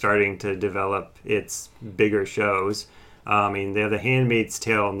really starting to develop its bigger shows. I mean, they have The Handmaid's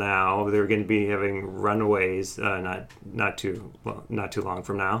Tale now. They're going to be having Runaways not too long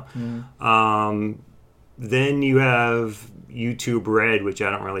from now. Then you have YouTube Red, which I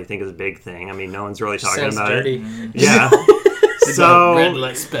don't really think is a big thing. I mean, no one's really talking Sounds about dirty. it. Yeah. So Red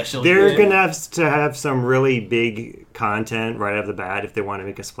light special. they're going to have some really big content right off the bat if they want to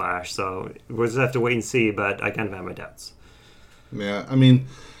make a splash. So we'll just have to wait and see, but I kind of have my doubts. Yeah, I mean,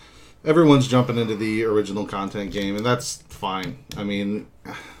 everyone's jumping into the original content game, and that's fine. I mean,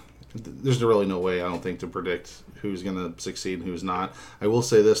 there's really no way, I don't think, to predict who's going to succeed and who's not. I will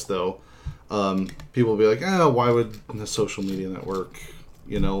say this, though. People will be like, why would the social media network,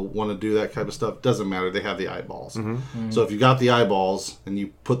 want to do that kind of stuff? Doesn't matter. They have the eyeballs. So if you got the eyeballs and you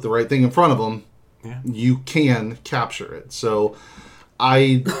put the right thing in front of them, you can capture it. So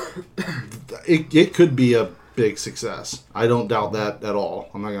it could be a big success. I don't doubt that at all.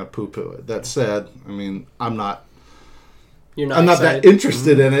 I'm not going to poo-poo it. That said, I mean, I'm not that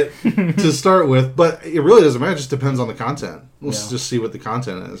interested in it to start with, but it really doesn't matter. It just depends on the content. Let's just see what the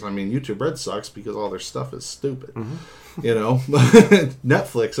content is. I mean, YouTube Red sucks because all their stuff is stupid.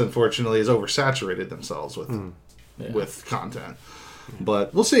 Netflix, unfortunately, has oversaturated themselves with content.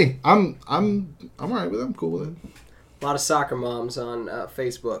 But we'll see. I'm all right with it. I'm cool with it. A lot of soccer moms on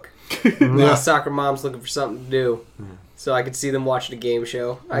Facebook. A lot of soccer moms looking for something to do. So I could see them watching a game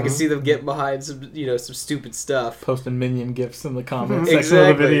show. I could see them getting behind some stupid stuff. Posting Minion gifs in the comments section of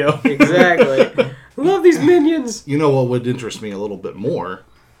the video. Exactly. I love these Minions. You know what would interest me a little bit more?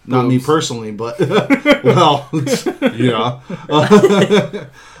 Not me personally, but well, yeah.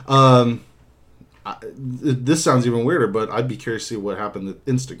 This sounds even weirder, but I'd be curious to see what happened if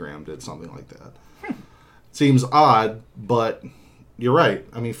Instagram did something like that. Seems odd, but you're right.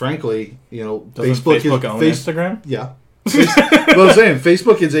 I mean, frankly, Doesn't Facebook own is Instagram? Yeah. But I'm saying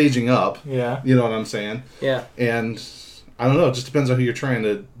Facebook is aging up. Yeah. You know what I'm saying? Yeah. And I don't know. It just depends on who you're trying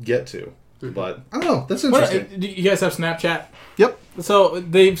to get to. But I don't know. That's interesting. Do you guys have Snapchat? Yep. So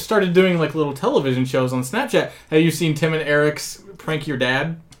they've started doing like little television shows on Snapchat. Have you seen Tim and Eric's Prank Your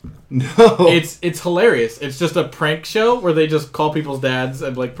Dad? No. It's hilarious. It's just a prank show where they just call people's dads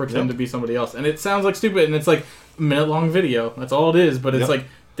and like pretend to be somebody else. And it sounds like stupid, and it's like a minute-long video. That's all it is, but it's like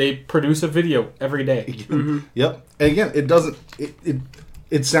they produce a video every day. Yep. And again, it doesn't.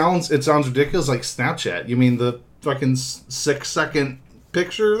 It sounds ridiculous, like Snapchat. You mean the fucking 6-second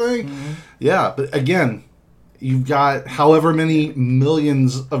picture thing? Yeah, but again, you've got however many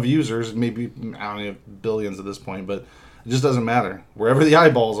millions of users, maybe I don't know, billions at this point, but it just doesn't matter. Wherever the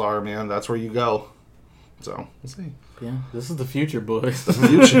eyeballs are, man, that's where you go. So we'll see. Yeah, this is the future, boys. The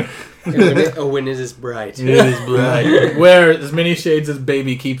future. When is this bright? It is bright. Wear as many shades as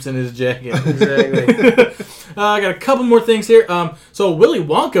baby keeps in his jacket. Exactly. I got a couple more things here. So Willy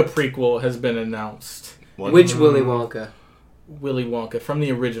Wonka prequel has been announced. Which Willy Wonka? Willy Wonka from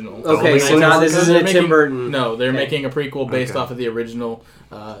the original. Okay, so now this isn't a Tim Burton. No, they're making a prequel based off of the original.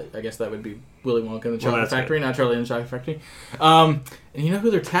 I guess that would be Willy Wonka and the Chocolate Factory, not Charlie and the Chocolate Factory. And you know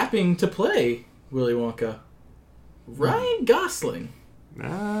who they're tapping to play Willy Wonka? Ryan Gosling.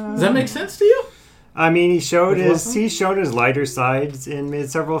 Does that make sense to you? I mean, he showed his lighter sides in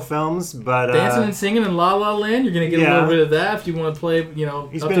several films, but Dancing and Singing in La La Land, you're gonna get a little bit of that if you want to play, he's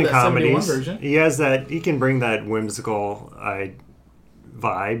up been to in that comedies. 71 version. He has that. He can bring that whimsical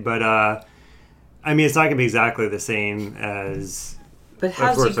vibe, but I mean, it's not gonna be exactly the same as. But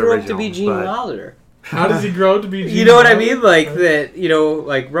how does he grow up to be Gene Wilder? How does he grow up to be Gene You know what I Wilder? mean? Like that.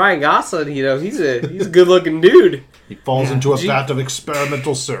 Like Ryan Gosling. He's a good looking dude. He falls into a vat of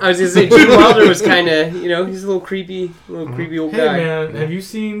experimental syrup. I was gonna say Gene Wilder was kind of, he's a little creepy old Hey guy. man, have you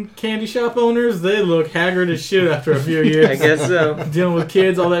seen candy shop owners? They look haggard as shit after a few years. I guess so. Dealing with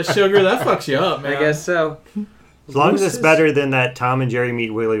kids, all that sugar, that fucks you up, man. I guess so. As long as it's Lewis's- better than that Tom and Jerry Meet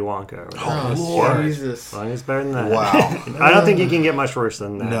Willy Wonka. Or whatever. Oh, Lord. Jesus. As long as it's better than that. Wow. I don't think you can get much worse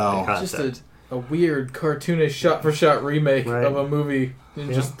than that. No. Just concept. a weird cartoonish shot-for-shot remake Right. of a movie and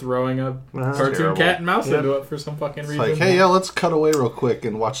Yeah. just throwing a Uh-huh. cartoon Terrible. cat and mouse Yep. into it for some fucking reason. Like, hey, yeah, let's cut away real quick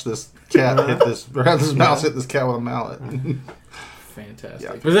and watch this cat hit this, or have this mouse hit this cat with a mallet.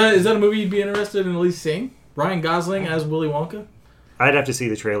 Fantastic. Yeah. Is that a movie you'd be interested in at least seeing? Ryan Gosling as Willy Wonka? I'd have to see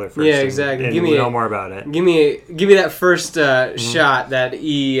the trailer first. Yeah, exactly. And Give me know a- more about it. Give me that first shot, that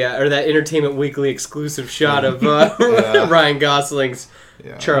or that Entertainment Weekly exclusive shot of Yeah. Ryan Gosling's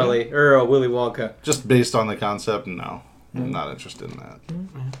Yeah. Charlie or Willy Wonka. Just based on the concept, no. I'm not interested in that.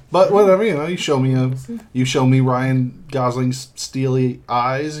 But whatever, you show me Ryan Gosling's steely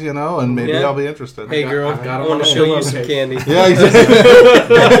eyes, and maybe Yeah. I'll be interested. Hey girl, I've got I him want on to my show you pillow some case. candy. Yeah, exactly.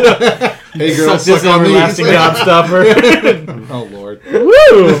 Hey girl, Suck this suck on everlasting these. gobstopper. Oh Lord.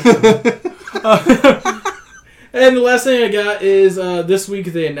 Woo! And the last thing I got is this week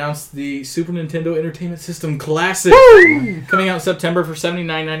they announced the Super Nintendo Entertainment System Classic coming out in September for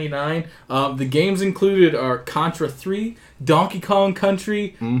 $79.99. The games included are Contra 3, Donkey Kong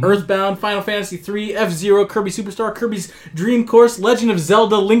Country, Earthbound, Final Fantasy 3, F-Zero, Kirby Superstar, Kirby's Dream Course, Legend of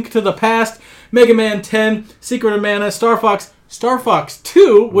Zelda: Link to the Past, Mega Man 10, Secret of Mana, Star Fox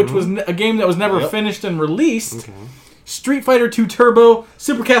 2, which was a game that was never Yep. finished and released, Street Fighter 2 Turbo,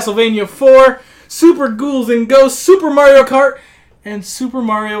 Super Castlevania 4, Super Ghouls and Ghosts, Super Mario Kart, and Super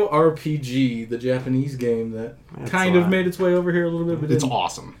Mario RPG, the Japanese game that That's kind a of lot. made its way over here a little bit. But It's didn't.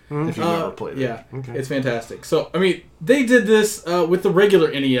 awesome if you've never played it. Yeah, Okay. it's fantastic. So, I mean, they did this with the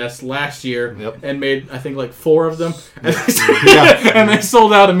regular NES last year Yep. and made, I think, like 4 of them. And Yeah. and they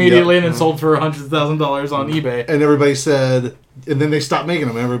sold out immediately Yep. and then sold for $100,000 on eBay. And everybody said, and then they stopped making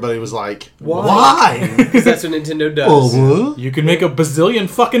them. Everybody was like, Why? "Why?" Because that's what Nintendo does. Oh, what? You can make a bazillion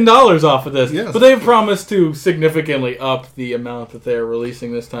fucking dollars off of this. Yes. But they've promised to significantly up the amount that they're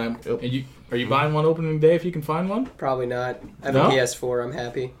releasing this time. And are you buying one opening day if you can find one? Probably not. I have No? a PS4. I'm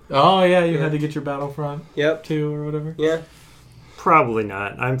happy. Oh, yeah, you had to get your Battlefront Yep. 2 or whatever. Yeah. Probably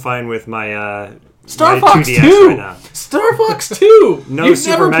not. I'm fine with my Star my Fox 2DS 2! right now. Star Fox 2! No You've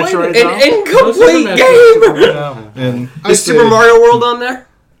Super never played Metroid, it. though? An incomplete game. No. And I Is Super say- Mario World on there?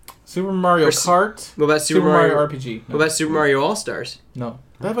 Super Mario Or Kart. What about Super Mario RPG. What about Super Mario All Stars? No.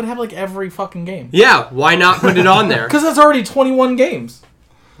 That would have like every fucking game. Yeah. Why not put it on there? Because that's already 21 games.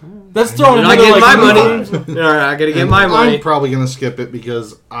 That's throwing You're not another getting my like money. 5 games. All right, I gotta get my money. I'm probably gonna skip it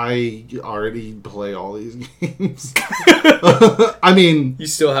because I already play all these games. I mean, You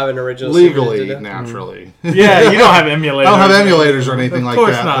still have an original Super legally, Nintendo? naturally. Yeah, you don't have emulators. I don't have emulators or anything Of like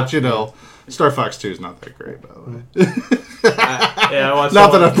course that. not. But Star Fox 2 is not that great, by the way. Yeah, I watched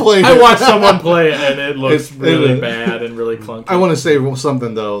Not that someone- I've played I it. watched someone play it and it looks It- really it- bad and really clunky. I want to say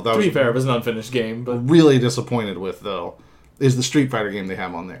something though. That to was be fair, it was an unfinished game, but really disappointed with though is the Street Fighter game they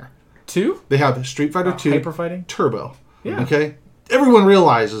have on there. 2? They have Street Fighter 2 Hyper fighting? Turbo. Yeah. Okay. Everyone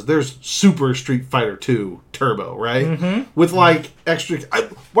realizes there's Super Street Fighter 2 Turbo, right? Mm-hmm. With like extra.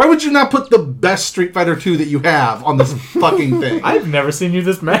 Why would you not put the best Street Fighter 2 that you have on this fucking thing? I've never seen you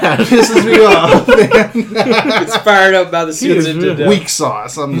this mad. pisses me off, man. It's fired up by the Super is Nintendo. Weak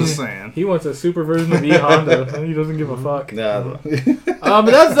sauce. I'm just saying. He wants a super version of E Honda. He doesn't give a fuck. Nah. But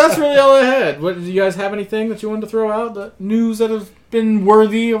that's really all I had. What, do you guys have anything that you wanted to throw out? The news that has been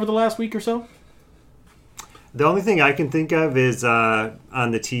worthy over the last week or so? The only thing I can think of is on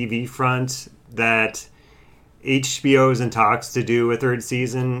the TV front that HBO is in talks to do a 3rd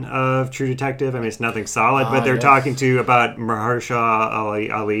season of True Detective. I mean, it's nothing solid, but they're yes. talking to about Mahershala Ali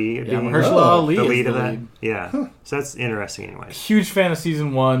Yeah, being Mahershala Ali the is lead the of that. lead. Yeah, so that's interesting anyway. Huge fan of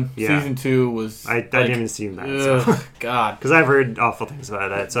season 1. Yeah. Season 2 was. I didn't even see that Ugh, God. because I've heard awful things about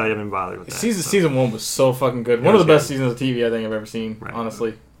that, so I haven't bothered with that. Season 1 was so fucking good. One was of the best good. seasons of TV I think I've ever seen, Right.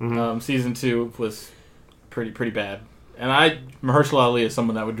 honestly. Mhm. Season 2 was pretty bad. And Mahershala Ali is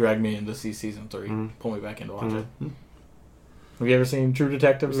someone that would drag me in to see season 3, pull me back in to watch it. Have you ever seen True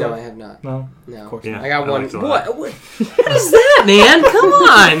Detective? No, I have not. No? No. Of course Yeah. not. I got I one. liked it a lot. What is that, man? Come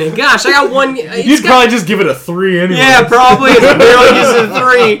on. Gosh, I got one. it's You'd got- probably just give it a 3 anyway. Yeah, probably. It's barely just a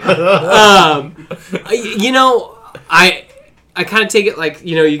 3. I kind of take it like,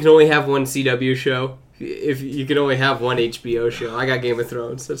 you can only have one CW show. If you can only have one HBO show. I got Game of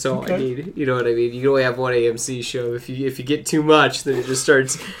Thrones. That's all I need. You know what I mean? You can only have one AMC show. If you get too much, then it just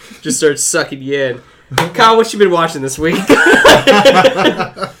starts sucking you in. Kyle, what you been watching this week?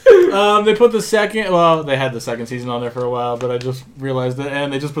 They put the second. Well, they had the second season on there for a while, but I just realized that,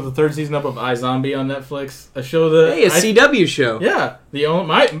 and they just put the 3rd season up of iZombie on Netflix. A show that Hey, a CW show. Yeah,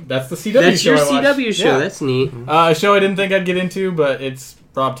 that's the CW That's show. your I watched. CW show. Yeah. That's neat. A show I didn't think I'd get into, but it's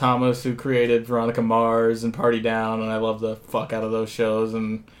Rob Thomas, who created Veronica Mars and Party Down, and I love the fuck out of those shows.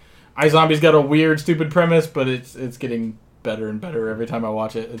 And iZombie's got a weird, stupid premise, but it's getting better and better every time I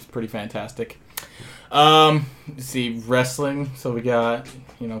watch it. It's pretty fantastic. Let's see, wrestling. So we got,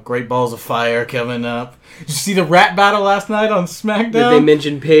 Great Balls of Fire coming up. Did you see the rap battle last night on SmackDown? Did they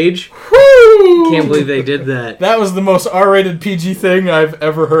mention Paige? Woo! Can't believe they did that. That was the most R-rated PG thing I've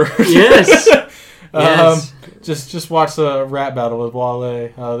ever heard. Yes. Yes. Just watch the rap battle with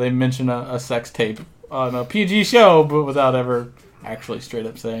Wale. They mention a sex tape on a PG show, but without ever actually straight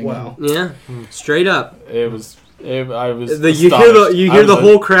up saying Wow. Yeah. Straight up. it. I was You hear the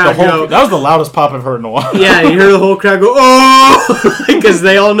whole crowd go. That was the loudest pop I've heard in a while. Yeah, you hear the whole crowd go, oh! Because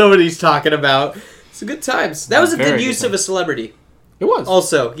they all know what he's talking about. It's a good times. That was a Very good good use of time. a celebrity. It was.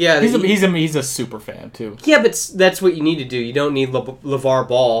 Also, yeah. He's a super fan, too. Yeah, but that's what you need to do. You don't need LeVar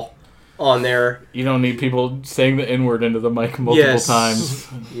Ball on there. You don't need people saying the N-word into the mic multiple times.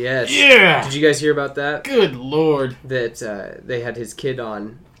 Yes. Yeah! Did you guys hear about that? Good lord. That they had his kid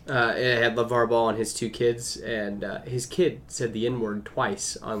on. It had LeVar Ball and his 2 kids, and his kid said the N-word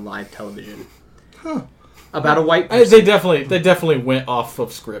twice on live television. Huh. About a white person. They definitely went off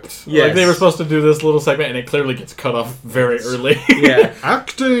of script. Yes. Like, they were supposed to do this little segment, and it clearly gets cut off very early. Yeah.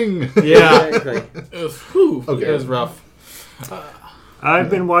 Acting. Yeah. Exactly. It was rough. I've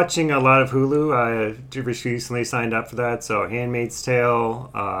been watching a lot of Hulu. I just recently signed up for that. So Handmaid's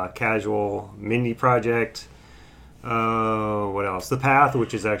Tale, Casual, Mindy Project. What else? The Path,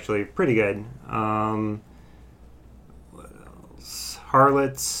 which is actually pretty good. What else?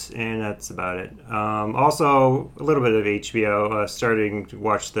 Harlots, and that's about it. Also, a little bit of HBO. Starting to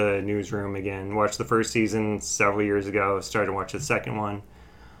watch the Newsroom again. Watched the first season several years ago. Started to watch the second one.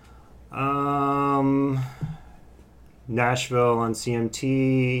 Nashville on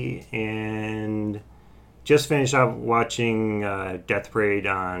CMT, and just finished up watching Death Parade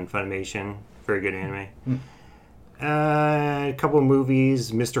on Funimation. Very good anime. A couple of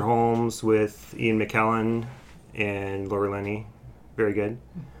movies. Mr. Holmes with Ian McKellen and Laura Linney. Very good.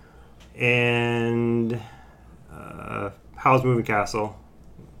 And Howl's Moving Castle.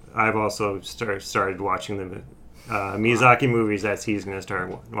 I've also started watching the Miyazaki movies that he's going to start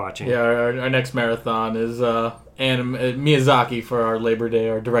watching. Yeah, our next marathon is Miyazaki for our Labor Day.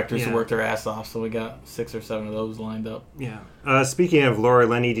 Our directors who worked their ass off, so we got 6 or 7 of those lined up. Yeah. Speaking of Laura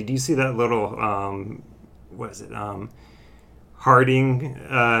Linney, did you see that little, Harding,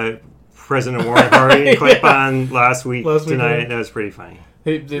 President Warren Harding clip on last week tonight? That was pretty funny.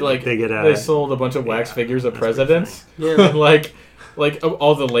 They sold a bunch of wax figures of presidents. Yeah. Like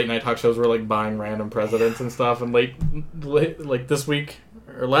all the late night talk shows were like buying random presidents and stuff, and late like this week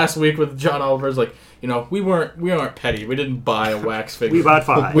or last week with John Oliver's like, we aren't petty. We didn't buy a wax figure. We bought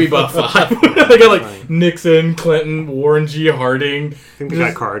 5. We bought 5. They got like Nixon, Clinton, Warren G. Harding. I think we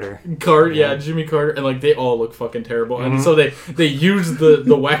got Carter. Jimmy Carter, and like they all look fucking terrible. Mm-hmm. And so they used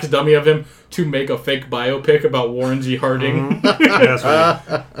the wax dummy of him to make a fake biopic about Warren G. Harding. Mm-hmm. Yeah, that's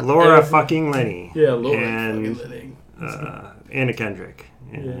right. Laura fucking Linney. Yeah, Laura fucking Linney. Anna Kendrick.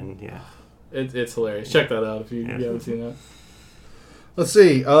 And it's hilarious. Check that out if you haven't seen that. Let's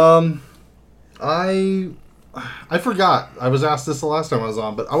see. I forgot. I was asked this the last time I was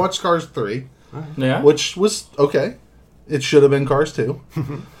on, but I watched Cars 3. Yeah. Which was okay. It should have been Cars 2.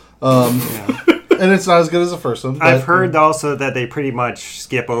 And it's not as good as the first one. I've heard also that they pretty much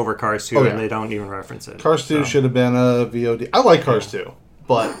skip over Cars 2 and they don't even reference it. Cars 2 should have been a VOD. I like Cars 2,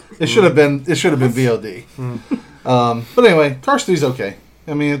 but it should have been VOD. But anyway, Cars 3 is okay.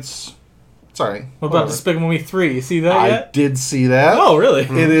 I mean, it's all right. What about Despicable Me 3? You see that yet? I did see that. Oh, really?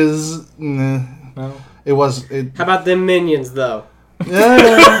 It is. No. It was. How about them Minions, though?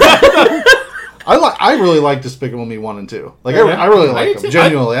 I really like Despicable Me 1 and 2. Like I really like them.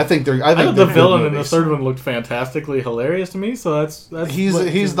 Genuinely, I think they're. I think the villain in the third one looked fantastically hilarious to me. So that's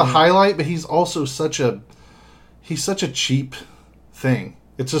he's the highlight, but he's also such a cheap thing.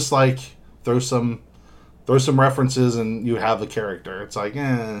 It's just like throw some references and you have a character. It's like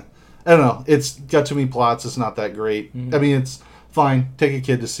I don't know. It's got too many plots. It's not that great. Mm-hmm. I mean, it's fine. Take a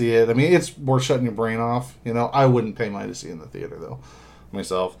kid to see it. I mean, it's worth shutting your brain off. I wouldn't pay money to see it in the theater though,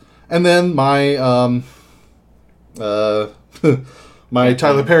 myself. And then my my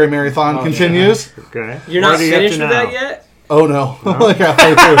Tyler Perry marathon continues. Yeah. Okay. You're not finished with that yet? Oh no! Like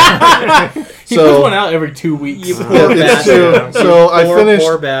halfway through. He puts one out every 2 weeks. You poor bastard. So I finished.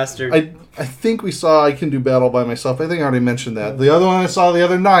 Poor bastard. I think we saw I Can Do Battle by Myself. I think I already mentioned that. The other one I saw the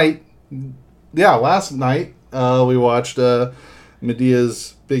other night. Yeah, last night we watched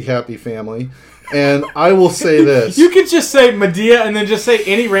Medea's big happy family. And I will say this. You could just say Medea and then just say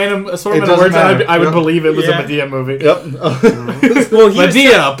any random assortment of doesn't words, and matter. I would Yep. believe it was Yeah. a Medea movie. Yep. Well, he was,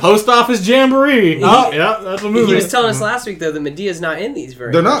 Medea, post office jamboree. Oh, yeah, that's a he movie. was telling us last week though that Medea's not in these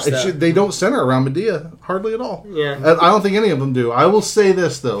very They're much. not. They don't center around Medea hardly at all. Yeah. And I don't think any of them do. I will say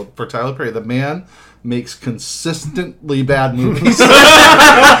this though, for Tyler Perry, the man makes consistently bad movies, but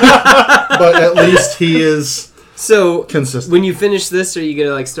at least he is So consistent. when you finish this, are you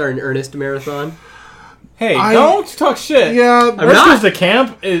gonna like start an earnest marathon? Hey, I- don't talk shit. Yeah, I'm Ernest not. Goes to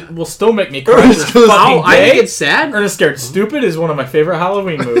Camp, it will still make me cry. Ernest this Goes- fucking Oh, I think day. it's sad. Ernest Scared Stupid is one of my favorite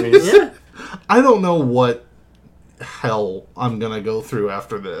Halloween movies. Yeah, I don't know what hell I'm gonna go through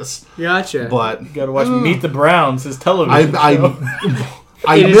after this, gotcha. but You gotta watch Meet the Browns, his television show.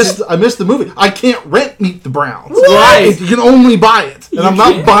 I missed the movie. I can't rent Meet the Browns. Right. You can only buy it, and I'm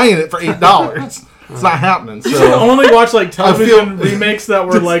not can't. buying it for $8. It's not happening. You can So only watch like television feel- remakes that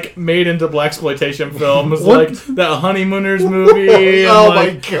were like made into blaxploitation films, What? like that Honeymooners movie. And, oh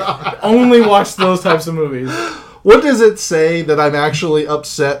like, my god. only watch those types of movies. What does it say that I'm actually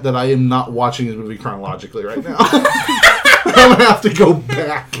upset that I am not watching this movie chronologically right now? I'm gonna have to go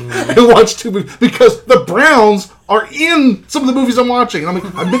back and watch two movies because the Browns are in some of the movies I'm watching. And I'm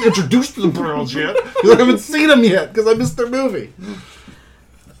like, I've been introduced to the Browns yet because I haven't seen them yet because I missed their movie.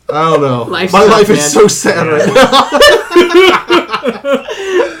 I don't know. Life's My tough, life man. is so sad right now.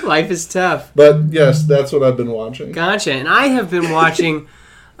 Life is tough. But yes, that's what I've been watching. Gotcha. And I have been watching.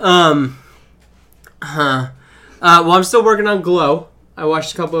 Well, I'm still working on Glow. I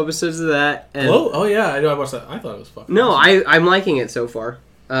watched a couple episodes of that. And Oh yeah, I watched that. I thought it was fucking. No, I'm liking it so far.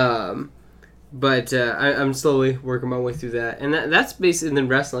 But I'm slowly working my way through that. And that's basically then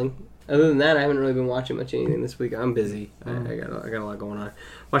wrestling. Other than that, I haven't really been watching much anything this week. I'm busy. I got a lot going on.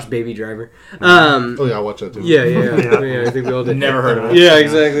 Watched Baby Driver. Oh yeah, I watch that too. Yeah. Yeah. I think we all did. Never heard of it. Yeah,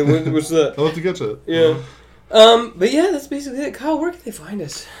 exactly. What's that? I'll have to get to it. Yeah. But yeah, that's basically it. Kyle, where can they find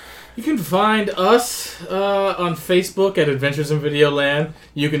us? You can find us on Facebook at Adventures in Videoland.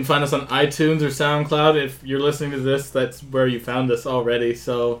 You can find us on iTunes or SoundCloud. If you're listening to this, that's where you found us already.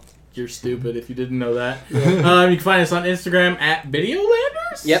 So you're stupid if you didn't know that. You can find us on Instagram at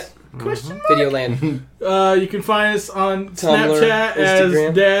Videolanders. Yep. Question mark? Videoland. You can find us on Tumblr, Snapchat Instagram.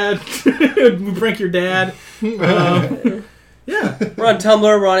 as Dad. We prank your dad. Yeah. We're on Tumblr.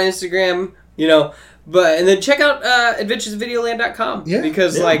 We're on Instagram. And then check out adventuresvideoland.com. Yeah,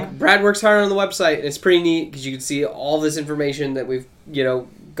 Because yeah. like Brad works hard on the website. And it's pretty neat because you can see all this information that we've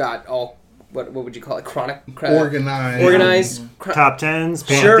got all what would you call it? Organized. Top tens,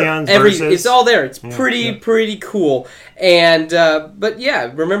 Sure, pantheons, versus. it's all there. It's Yeah. pretty cool. And but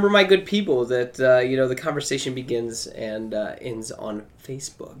yeah, remember my good people that the conversation begins and ends on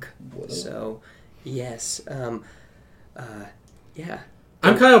Facebook. So yes, yeah.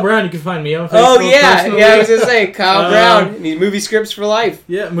 I'm Kyle Brown. You can find me on Facebook. Oh yeah, personally. I was gonna say Kyle Brown. Need movie scripts for life.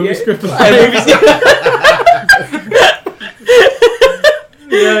 Yeah, movie Yeah. script. Movie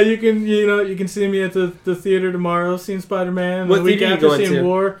Yeah, you can see me at the theater tomorrow, seeing Spider-Man. What the week theater you after, going seeing to?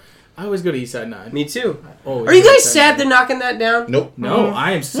 War. I always go to East Side 9. Me too. Always Are you go to guys East Side sad 9. they're knocking that down? Nope. No,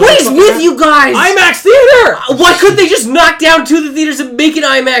 I am so What is with fucking- you guys? IMAX Theater! Why couldn't they just knock down two of the theaters and make an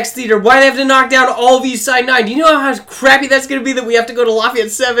IMAX theater? Why do they have to knock down all of East Side 9? Do you know how crappy that's going to be that we have to go to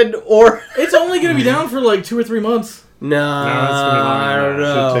Lafayette 7 or... It's only going to be down for like 2 or 3 months. No, it's gonna be longer I than don't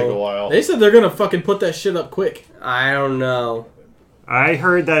that. Should take a know. while. They said they're going to fucking put that shit up quick. I don't know. I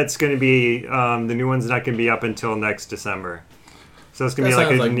heard that it's going to be the new one's not going to be up until next December, so it's going to That be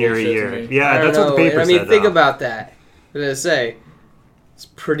like sounds a like near a bullshit to year. me. Yeah, I don't that's what the know. paper I mean, said. think though. about that. I was going to say, it's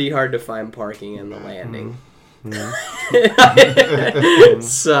pretty hard to find parking in the landing. It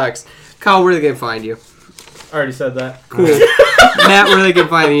sucks. Kyle, where are they going to find you? I already said that. Cool. Matt, where are they going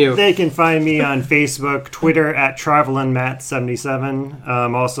to find you? They can find me on Facebook, Twitter at TravelinMatt77.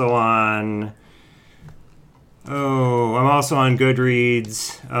 I'm also on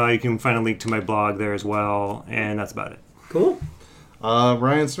Goodreads. You can find a link to my blog there as well, and that's about it. Cool.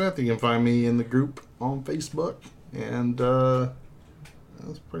 Ryan Smith, you can find me in the group on Facebook, and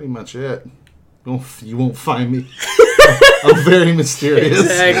that's pretty much it. You won't find me. I'm very mysterious.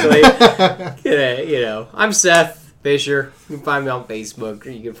 Exactly. I'm Seth Fisher. You can find me on Facebook, or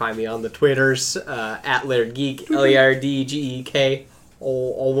you can find me on the Twitters at Laird Geek, LERDGEK,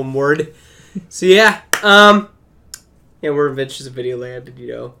 all one word. So yeah, we're Adventures of Videoland, and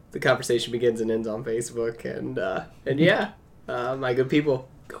the conversation begins and ends on Facebook, and yeah, my good people,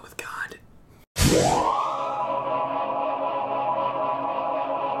 go with God.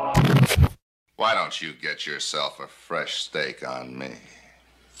 Why don't you get yourself a fresh steak on me?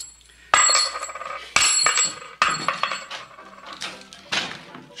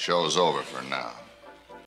 Show's over for now.